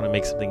obviously want to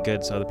make something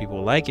good so other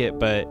people like it,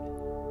 but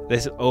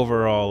this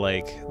overall,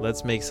 like,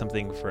 let's make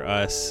something for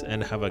us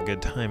and have a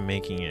good time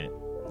making it.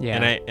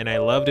 Yeah. And I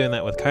love doing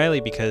that with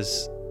Kylie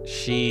because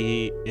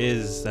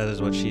that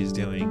is what she's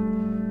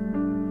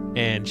doing.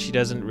 And she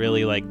doesn't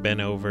really like bend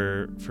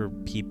over for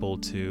people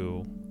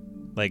to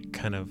like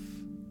kind of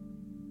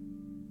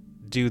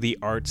do the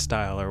art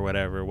style or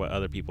whatever, what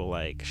other people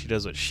like. She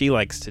does what she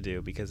likes to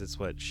do because it's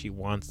what she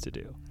wants to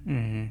do.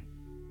 Mm-hmm.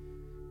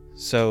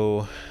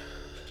 So,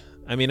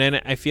 I mean,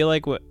 I feel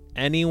like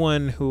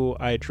anyone who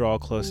I draw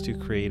close to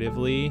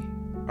creatively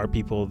are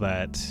people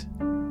that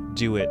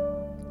do it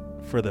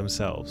for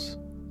themselves.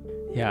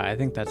 Yeah, I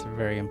think that's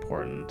very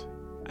important.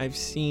 I've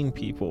seen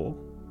people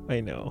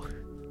I know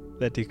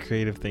that do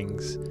creative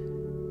things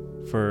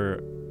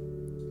for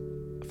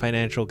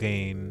financial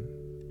gain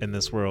in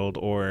this world,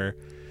 or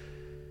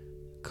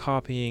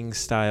copying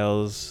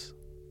styles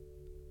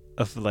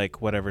of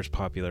like whatever's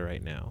popular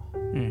right now.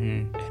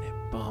 Mm-hmm. And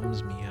it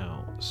bums me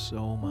out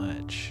so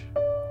much.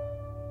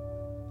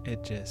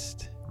 It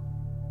just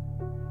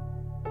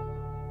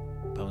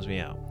bums me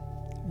out.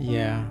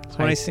 Yeah,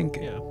 so I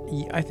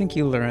think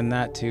you learn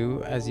that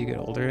too as you get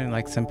older, and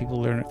like some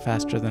people learn it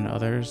faster than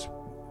others.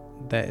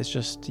 That it's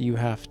just you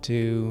have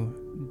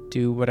to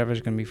do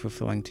whatever's going to be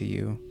fulfilling to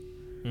you.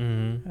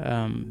 Mm-hmm.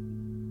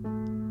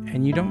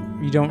 And you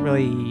don't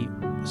really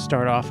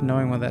start off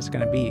knowing what that's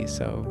going to be,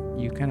 so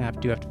you kind of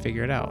have to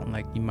figure it out. And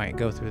like you might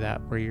go through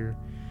that where you're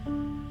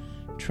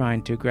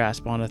trying to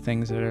grasp onto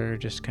things that are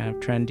just kind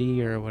of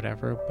trendy or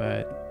whatever,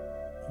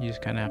 but you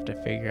just kind of have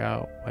to figure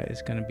out what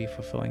is going to be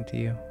fulfilling to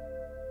you.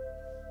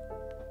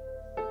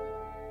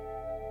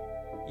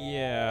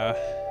 Yeah.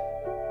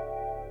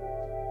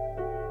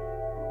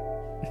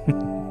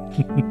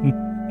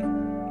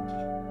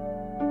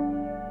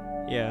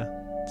 Yeah,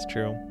 it's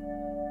true.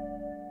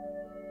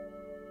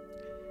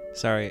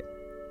 Sorry,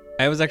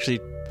 I was actually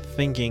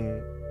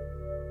thinking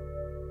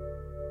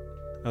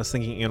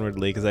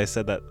inwardly because I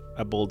said that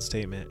a bold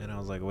statement, and I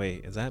was like,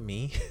 wait, is that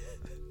me?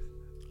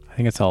 I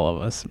think it's all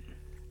of us.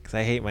 Because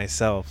I hate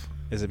myself.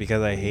 Is it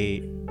because I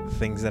hate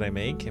things that I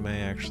make? Am I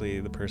actually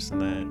the person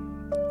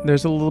that...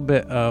 There's a little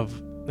bit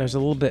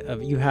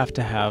of you have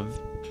to have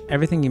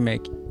everything you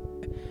make.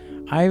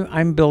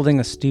 I'm building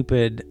a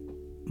stupid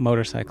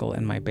motorcycle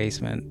in my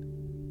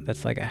basement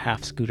that's like a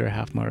half scooter,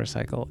 half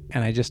motorcycle,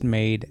 and I just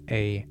made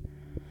a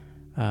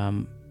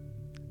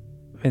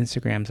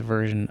Instagram's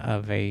version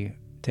of a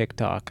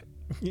TikTok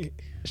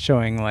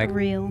showing like a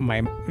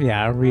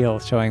reel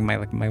showing my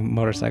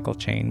motorcycle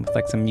chain with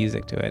like some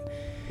music to it.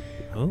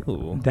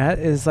 Oh, that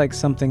is like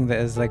something that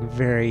is like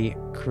very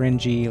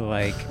cringy,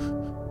 like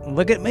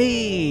look at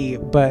me,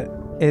 but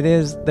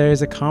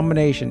there's a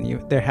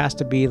combination. There has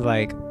to be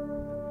like,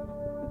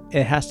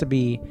 it has to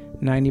be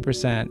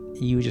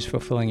 90% you just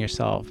fulfilling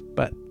yourself,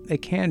 but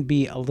it can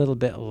be a little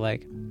bit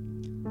like,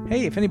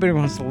 hey, if anybody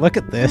wants to look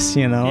at this,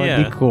 it'd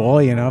be cool,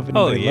 if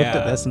anybody looked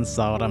at this and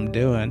saw what I'm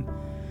doing.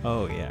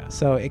 Oh, yeah.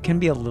 So it can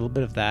be a little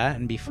bit of that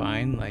and be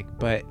fine,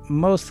 but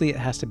mostly it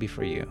has to be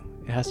for you.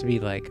 It has to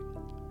be like,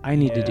 I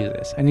need to do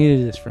this. I need to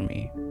do this for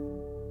me.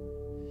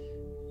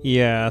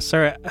 Yeah,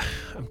 sorry.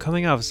 I'm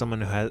coming off as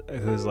someone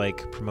who's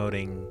like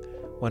promoting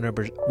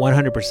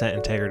 100%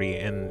 integrity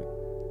in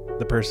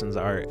the person's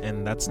art,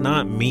 and that's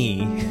not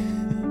me.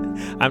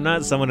 I'm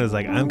not someone who's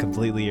like, I'm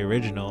completely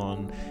original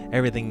and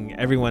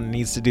everyone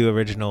needs to do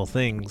original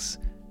things,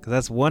 because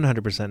that's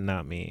 100%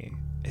 not me.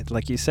 It,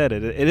 like you said,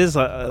 it is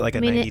like a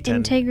 90-10.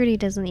 Integrity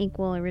doesn't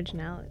equal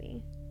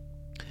originality.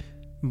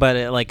 But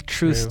it, like,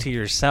 truth to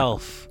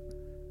yourself,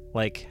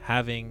 like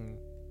having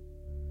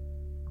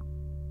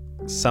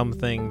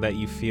something that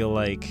you feel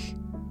like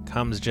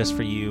comes just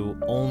for you,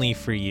 only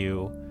for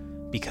you,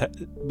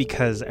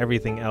 because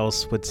everything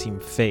else would seem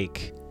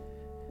fake.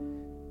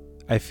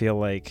 I feel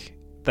like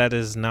that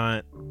is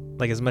not,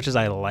 like, as much as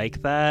I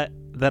like that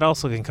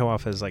also can come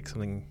off as like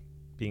something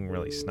being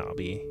really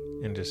snobby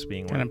and just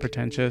being kind of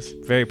pretentious.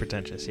 Very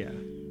pretentious, yeah.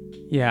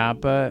 Yeah,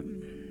 but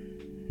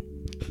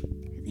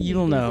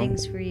you'll know.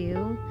 Things for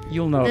you.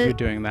 You'll know if you're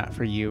doing that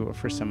for you or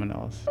for someone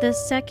else. The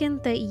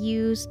second that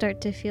you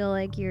start to feel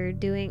like you're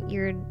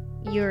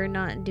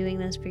not doing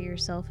this for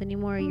yourself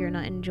anymore, you're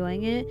not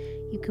enjoying it,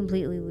 you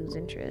completely lose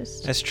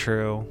interest. That's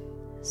true.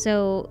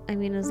 So, I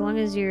mean, as long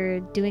as you're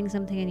doing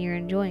something and you're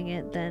enjoying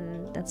it,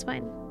 then that's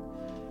fine.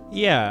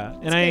 Yeah,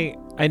 and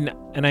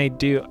I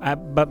do,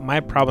 but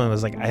my problem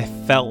was, like, I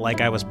felt like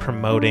I was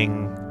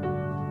promoting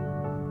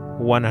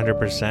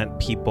 100%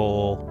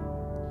 people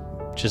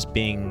just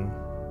being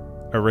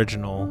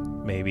original,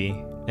 maybe,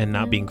 and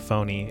not being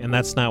phony, and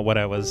that's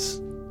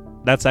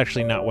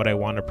actually not what I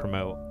want to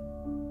promote.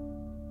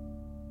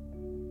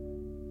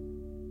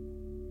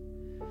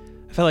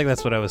 I felt like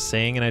that's what I was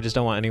saying, and I just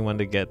don't want anyone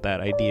to get that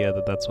idea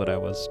that that's what I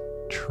was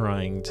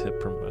trying to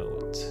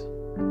promote.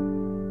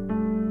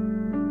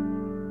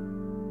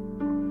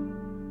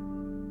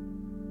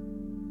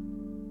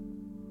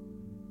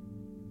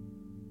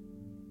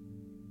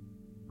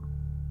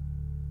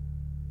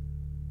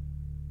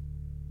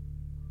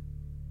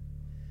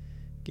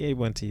 Gabe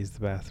went to use the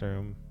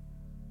bathroom.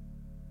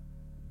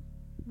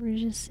 We're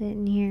just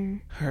sitting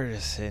here. We're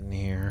just sitting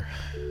here,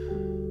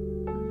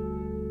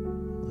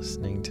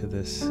 listening to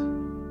this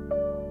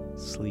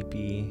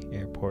sleepy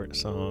airport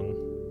song.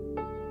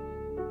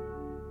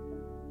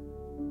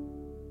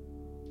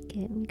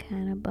 Getting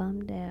kind of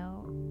bummed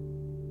out.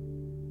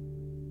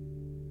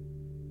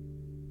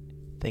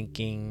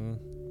 Thinking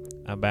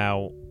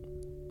about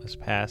this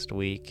past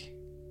week.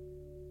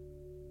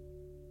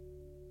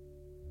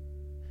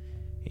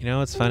 You know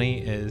what's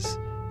funny is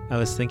I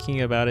was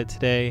thinking about it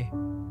today.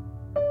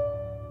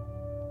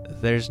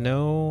 There's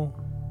no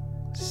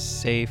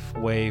safe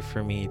way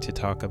for me to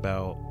talk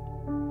about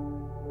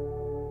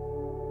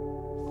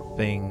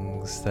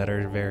things that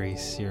are very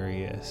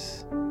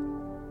serious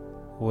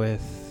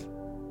with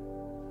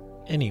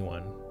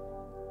anyone.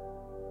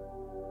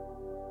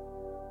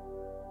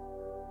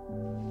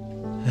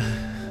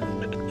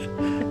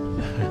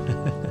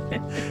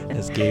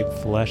 As Gabe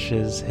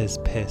flushes his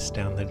piss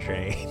down the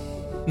drain.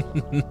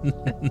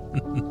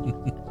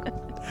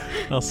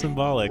 How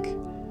symbolic.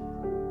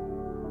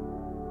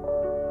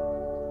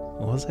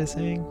 What was I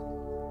saying?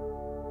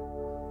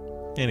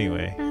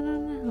 Anyway. I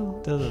don't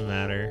know. Doesn't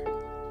matter.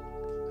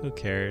 Who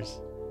cares?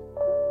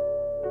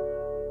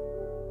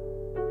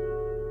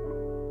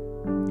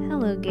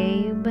 Hello,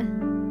 Gabe.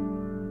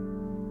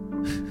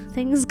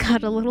 Things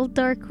got a little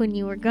dark when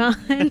you were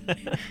gone.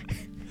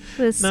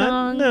 This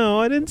song. No,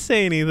 I didn't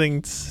say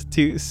anything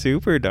too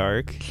super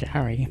dark.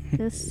 Sorry.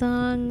 This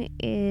song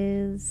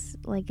is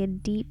like a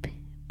deep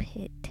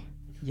pit.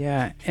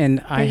 Yeah,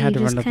 and I had to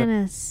run to you just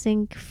kind of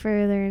sink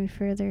further and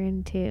further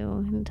into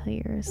until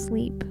you're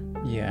asleep.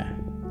 Yeah.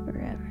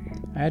 Forever.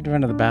 I had to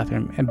run to the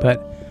bathroom,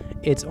 but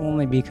it's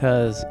only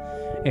because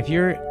if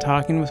you're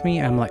talking with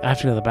me, I'm like, I have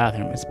to go to the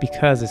bathroom. It's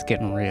because it's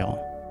getting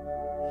real.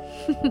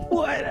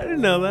 What? I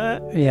didn't know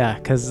that. Yeah,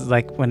 because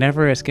like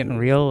whenever it's getting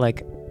real,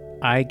 like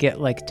I get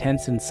like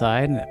tense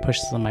inside and it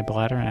pushes on my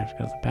bladder and I have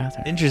to go to the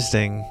bathroom.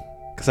 Interesting.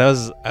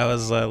 Because I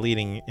was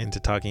leading into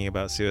talking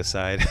about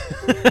suicide.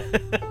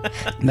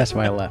 That's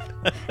why I left.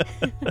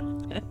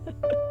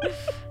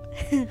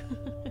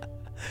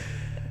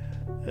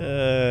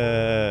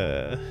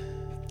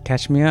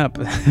 Catch me up.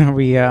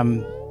 We I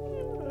don't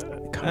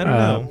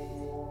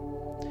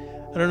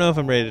know. I don't know if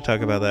I'm ready to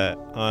talk about that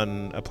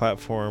on a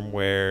platform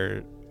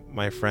where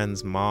my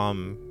friend's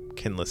mom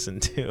can listen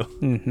to.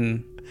 Mm-hmm.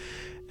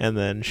 And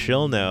then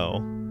she'll know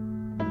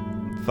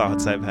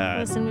thoughts I've had.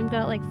 Listen, we've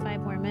got like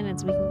 5 more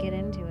minutes. We can get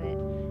into it.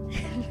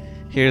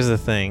 Here's the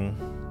thing.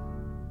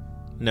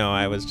 No,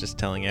 I was just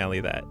telling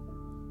Allie that.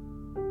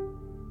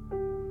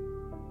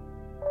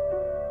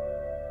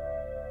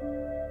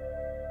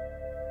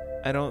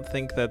 I don't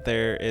think that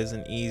there is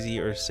an easy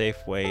or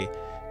safe way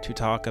to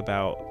talk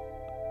about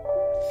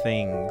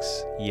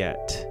things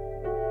yet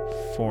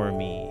for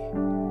me.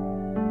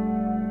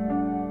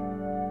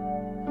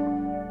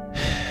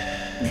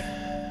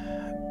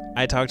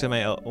 I talked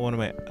to one of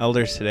my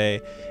elders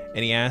today,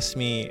 and he asked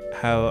me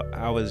how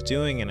I was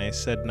doing, and I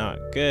said not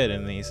good,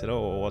 and then he said,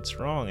 "Oh, well, what's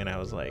wrong?" And I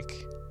was like,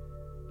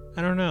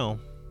 "I don't know.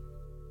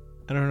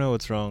 I don't know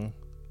what's wrong.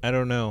 I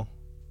don't know."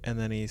 And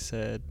then he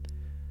said,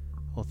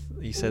 "Well,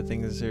 you said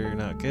things are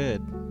not good.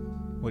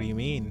 What do you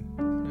mean?"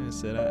 And I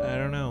said, I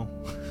don't know.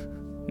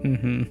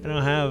 I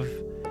don't have.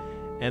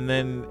 And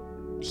then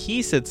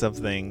he said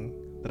something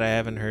that I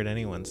haven't heard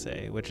anyone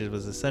say, which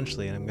was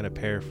essentially, and I'm going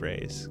to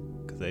paraphrase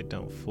because I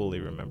don't fully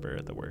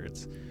remember the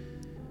words.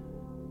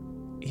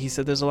 He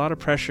said there's a lot of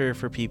pressure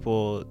for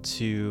people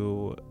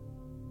to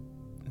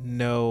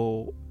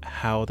know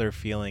how they're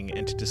feeling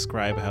and to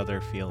describe how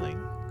they're feeling.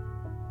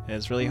 And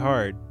it's really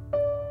hard.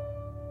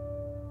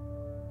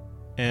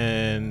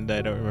 And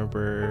I don't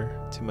remember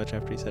too much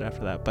after he said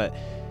after that, but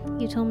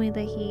You told me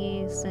that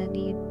he said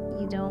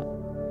you don't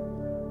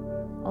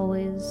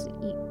always...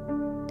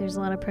 there's a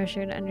lot of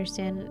pressure to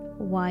understand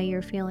why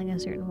you're feeling a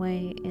certain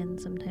way, and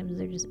sometimes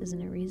there just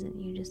isn't a reason.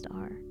 You just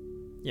are.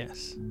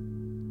 yes.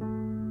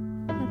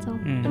 That's all.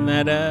 And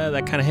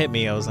that kind of hit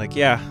me. I was like,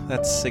 yeah,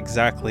 that's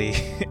exactly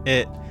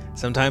it.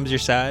 Sometimes you're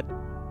sad.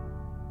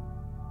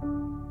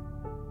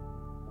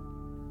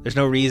 There's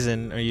no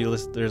reason, or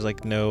there's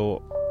like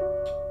no...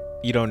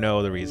 You don't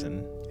know the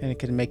reason. And it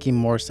can make you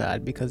more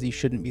sad because you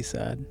shouldn't be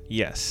sad.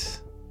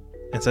 Yes.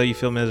 And so you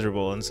feel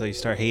miserable, and so you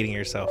start hating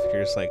yourself.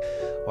 You're just like,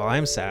 well,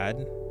 I'm sad,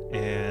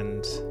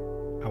 and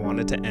I want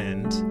it to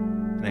end,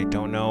 and I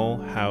don't know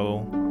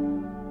how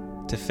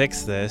to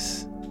fix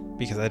this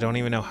because I don't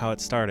even know how it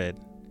started.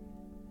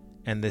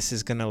 And this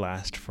is going to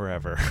last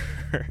forever.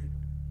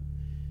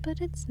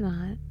 But it's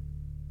not.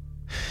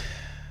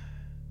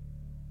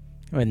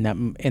 In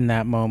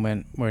that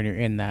moment when you're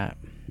in that,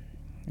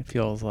 it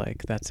feels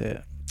like that's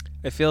it.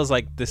 It feels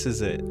like this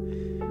is it.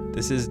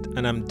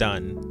 And I'm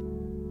done.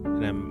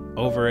 And I'm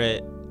over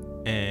it.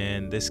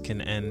 And this can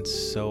end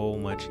so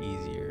much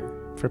easier.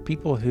 For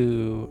people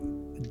who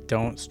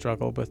don't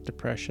struggle with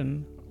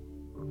depression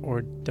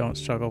or don't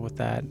struggle with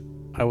that,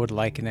 I would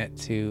liken it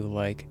to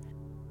like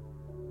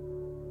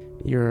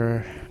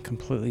you're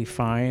completely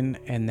fine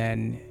and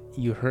then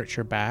you hurt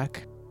your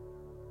back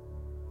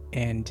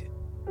and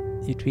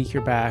you tweak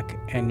your back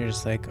and you're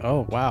just like,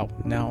 oh wow,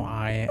 now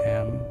I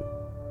am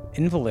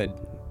invalid.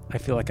 I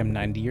feel like I'm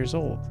 90 years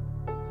old.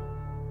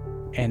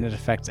 And it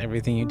affects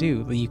everything you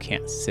do. You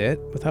can't sit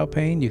without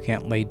pain. You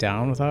can't lay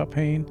down without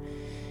pain.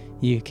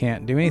 You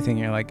can't do anything.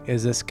 You're like,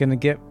 is this going to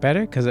get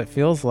better? Because it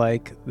feels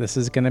like this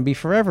is going to be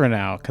forever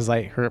now because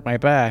I hurt my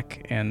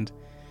back. And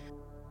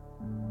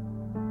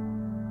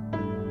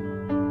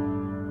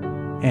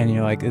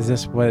you're like, is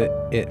this what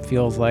it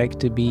feels like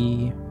to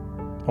be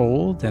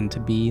old and to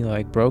be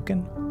like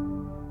broken?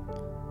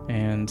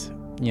 And,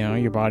 you know,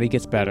 your body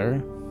gets better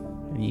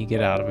and you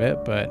get out of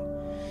it. But,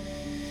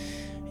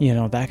 you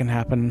know, that can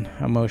happen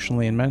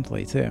emotionally and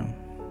mentally too.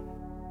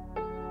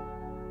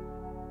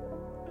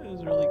 It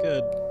was really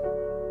good.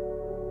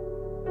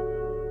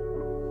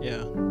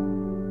 Yeah.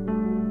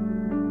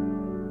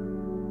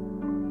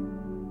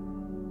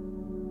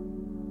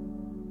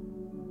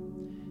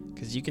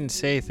 Because you can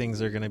say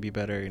things are going to be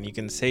better, and you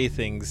can say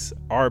things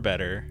are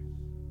better,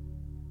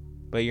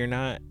 but you're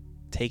not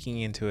taking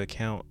into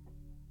account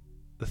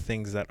the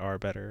things that are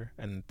better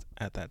and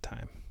at that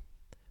time.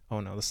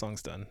 Oh no, the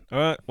song's done. All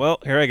right, well,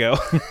 here I go.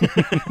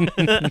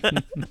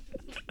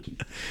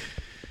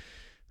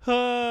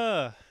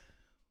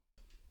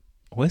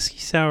 Whiskey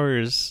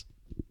sours,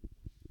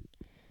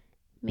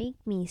 Make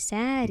me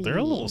sad. they're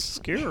a little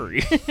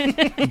scary.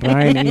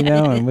 Brian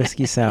Eno and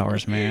whiskey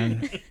sours,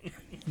 man.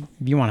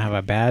 If you want to have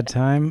a bad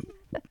time,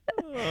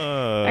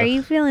 Are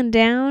you feeling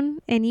down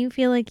and you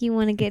feel like you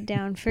want to get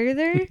down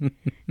further?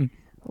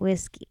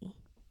 Whiskey.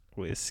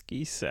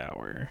 Whiskey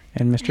sour.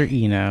 and Mr.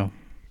 Eno.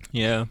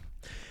 Yeah.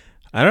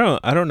 I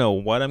don't know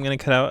what I'm going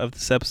to cut out of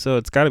this episode.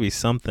 It's got to be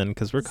something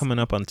because we're coming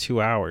up on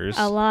 2 hours.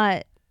 A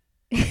lot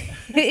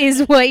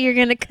is what you're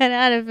going to cut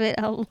out of it.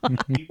 A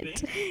lot.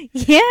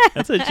 Yeah.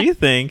 That's what you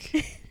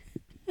think.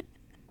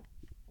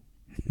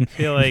 I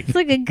feel like... It's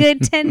like a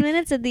good 10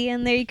 minutes at the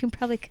end there you can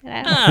probably cut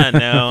out.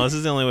 No. This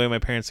is the only way my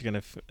parents are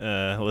going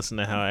to listen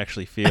to how I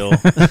actually feel.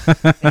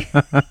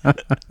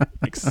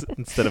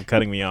 Instead of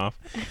cutting me off.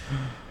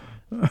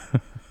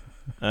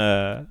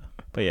 But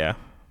yeah.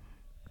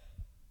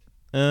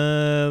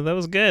 That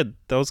was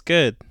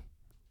good.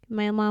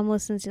 My mom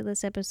listens to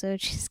this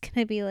episode. She's going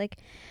to be like,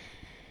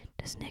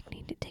 does Nick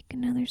need to take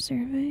another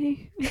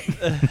survey?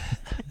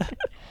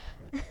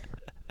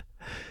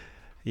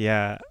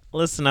 Yeah.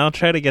 Listen, I'll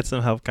try to get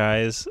some help,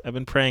 guys. I've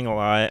been praying a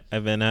lot.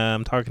 I've been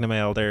talking to my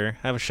elder.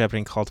 I have a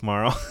shepherding call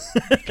tomorrow.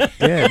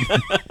 Good.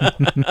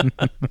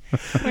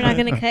 We're not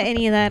going to cut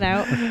any of that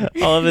out.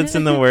 All of it's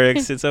in the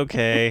works. It's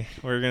okay.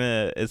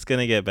 It's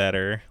gonna get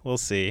better. We'll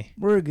see.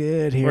 We're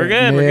good here. We're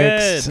good.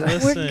 Mixed. We're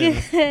good.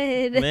 Listen,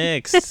 We're good.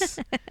 Mixed.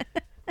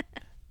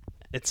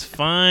 It's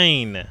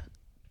fine.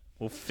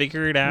 We'll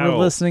figure it out. We're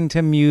listening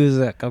to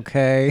music,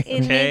 okay?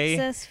 It Okay.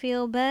 makes us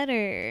feel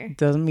better.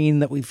 Doesn't mean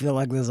that we feel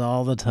like this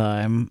all the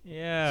time.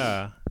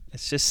 Yeah.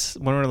 It's just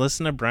when we're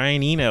listening to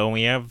Brian Eno and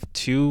we have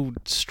 2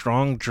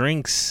 strong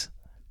drinks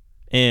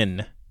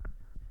in.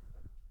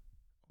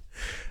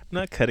 I'm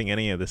not cutting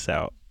any of this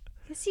out.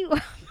 Yes, you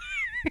are.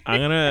 I'm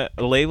going to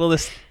label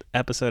this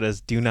episode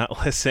as do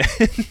not listen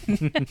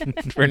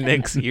for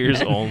Nick's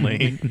ears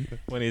only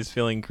when he's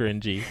feeling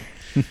cringy.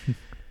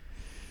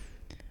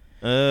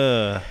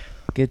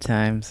 Good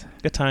times.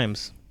 Good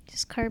times.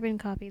 Just carbon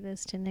copy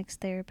this to Nick's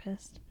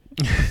therapist.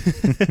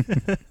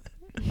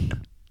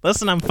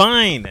 Listen, I'm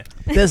fine.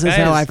 This is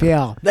how I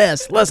feel.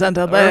 Listen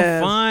to We're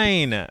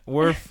fine.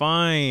 We're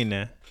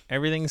fine.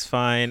 Everything's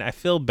fine. I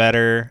feel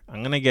better.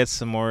 I'm gonna get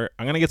some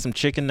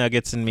chicken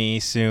nuggets in me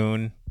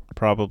soon,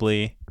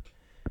 probably.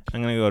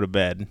 I'm gonna go to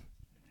bed.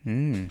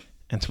 And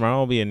tomorrow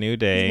will be a new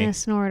day. He's gonna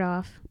snore it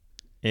off.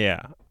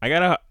 Yeah. I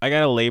got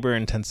a labor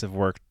intensive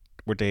work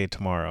day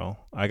tomorrow.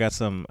 I got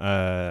some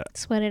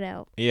Sweat it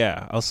out.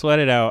 Yeah, I'll sweat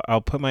it out.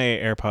 I'll put my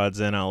AirPods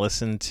in. I'll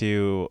listen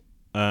to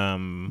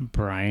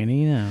Brian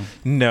Eno.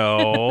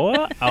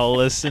 No, I'll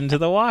listen to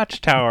the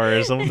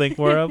Watchtower, something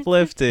more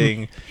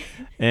uplifting,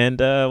 and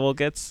we'll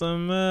get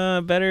some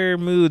better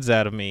moods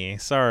out of me.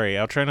 Sorry,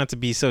 I'll try not to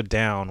be so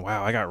down.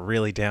 Wow, I got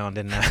really down,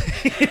 didn't I?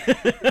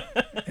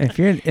 If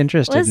you're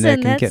interested,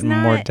 Nick, in getting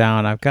more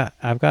down, I've got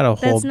a whole.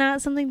 That's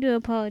not something to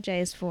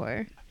apologize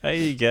for.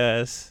 I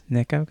guess.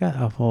 Nick, I've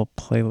got a whole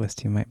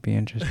playlist you might be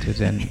interested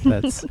in.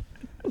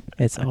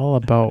 It's all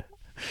about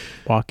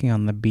walking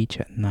on the beach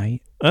at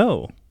night.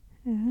 Oh.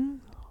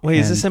 Wait,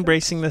 is this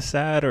embracing the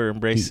sad or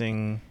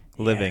embracing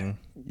living?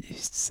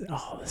 It's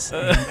all the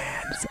same,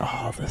 man. It's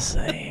all the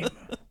same.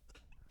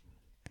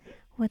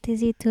 What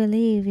is it to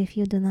live if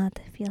you do not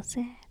feel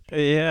sad?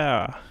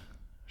 Yeah.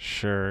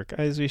 Sure.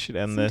 Guys, we should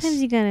end this.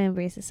 Sometimes you gotta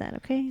embrace the sad,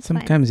 okay? It's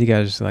Sometimes fine. you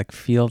gotta just like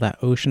feel that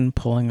ocean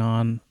pulling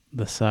on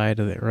the side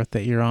of the earth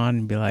that you're on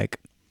and be like,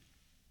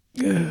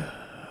 ugh.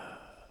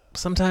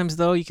 Sometimes,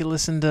 though, you could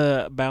listen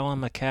to Bala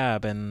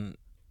McCab and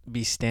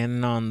be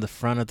standing on the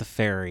front of the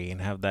ferry and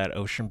have that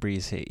ocean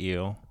breeze hit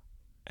you.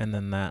 And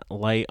then that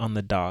light on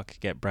the dock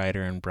get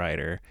brighter and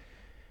brighter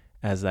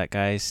as that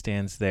guy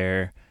stands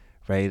there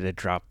ready to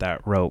drop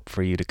that rope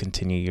for you to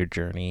continue your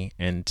journey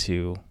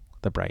into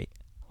the bright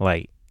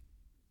light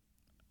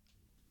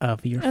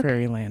Of your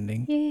ferry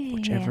landing,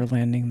 whichever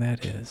landing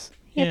that is.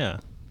 Yep. Yeah.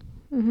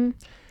 Mm-hmm.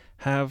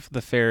 Have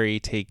the ferry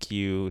take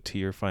you to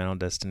your final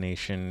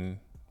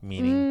destination,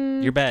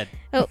 meaning your bed.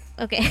 Oh,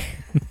 okay.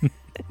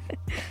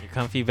 Your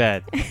comfy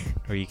bed,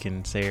 where you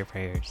can say your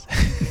prayers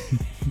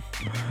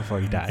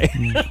before you die.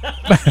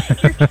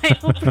 Your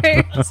final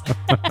prayers.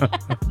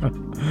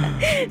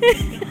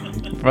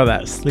 For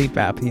that sleep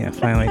apnea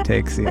finally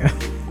takes you.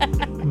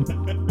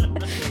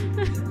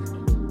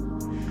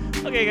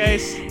 Okay,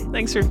 guys.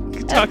 Thanks for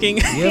talking.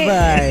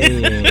 Goodbye.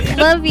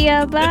 Love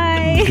ya.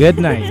 Bye. Good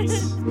night.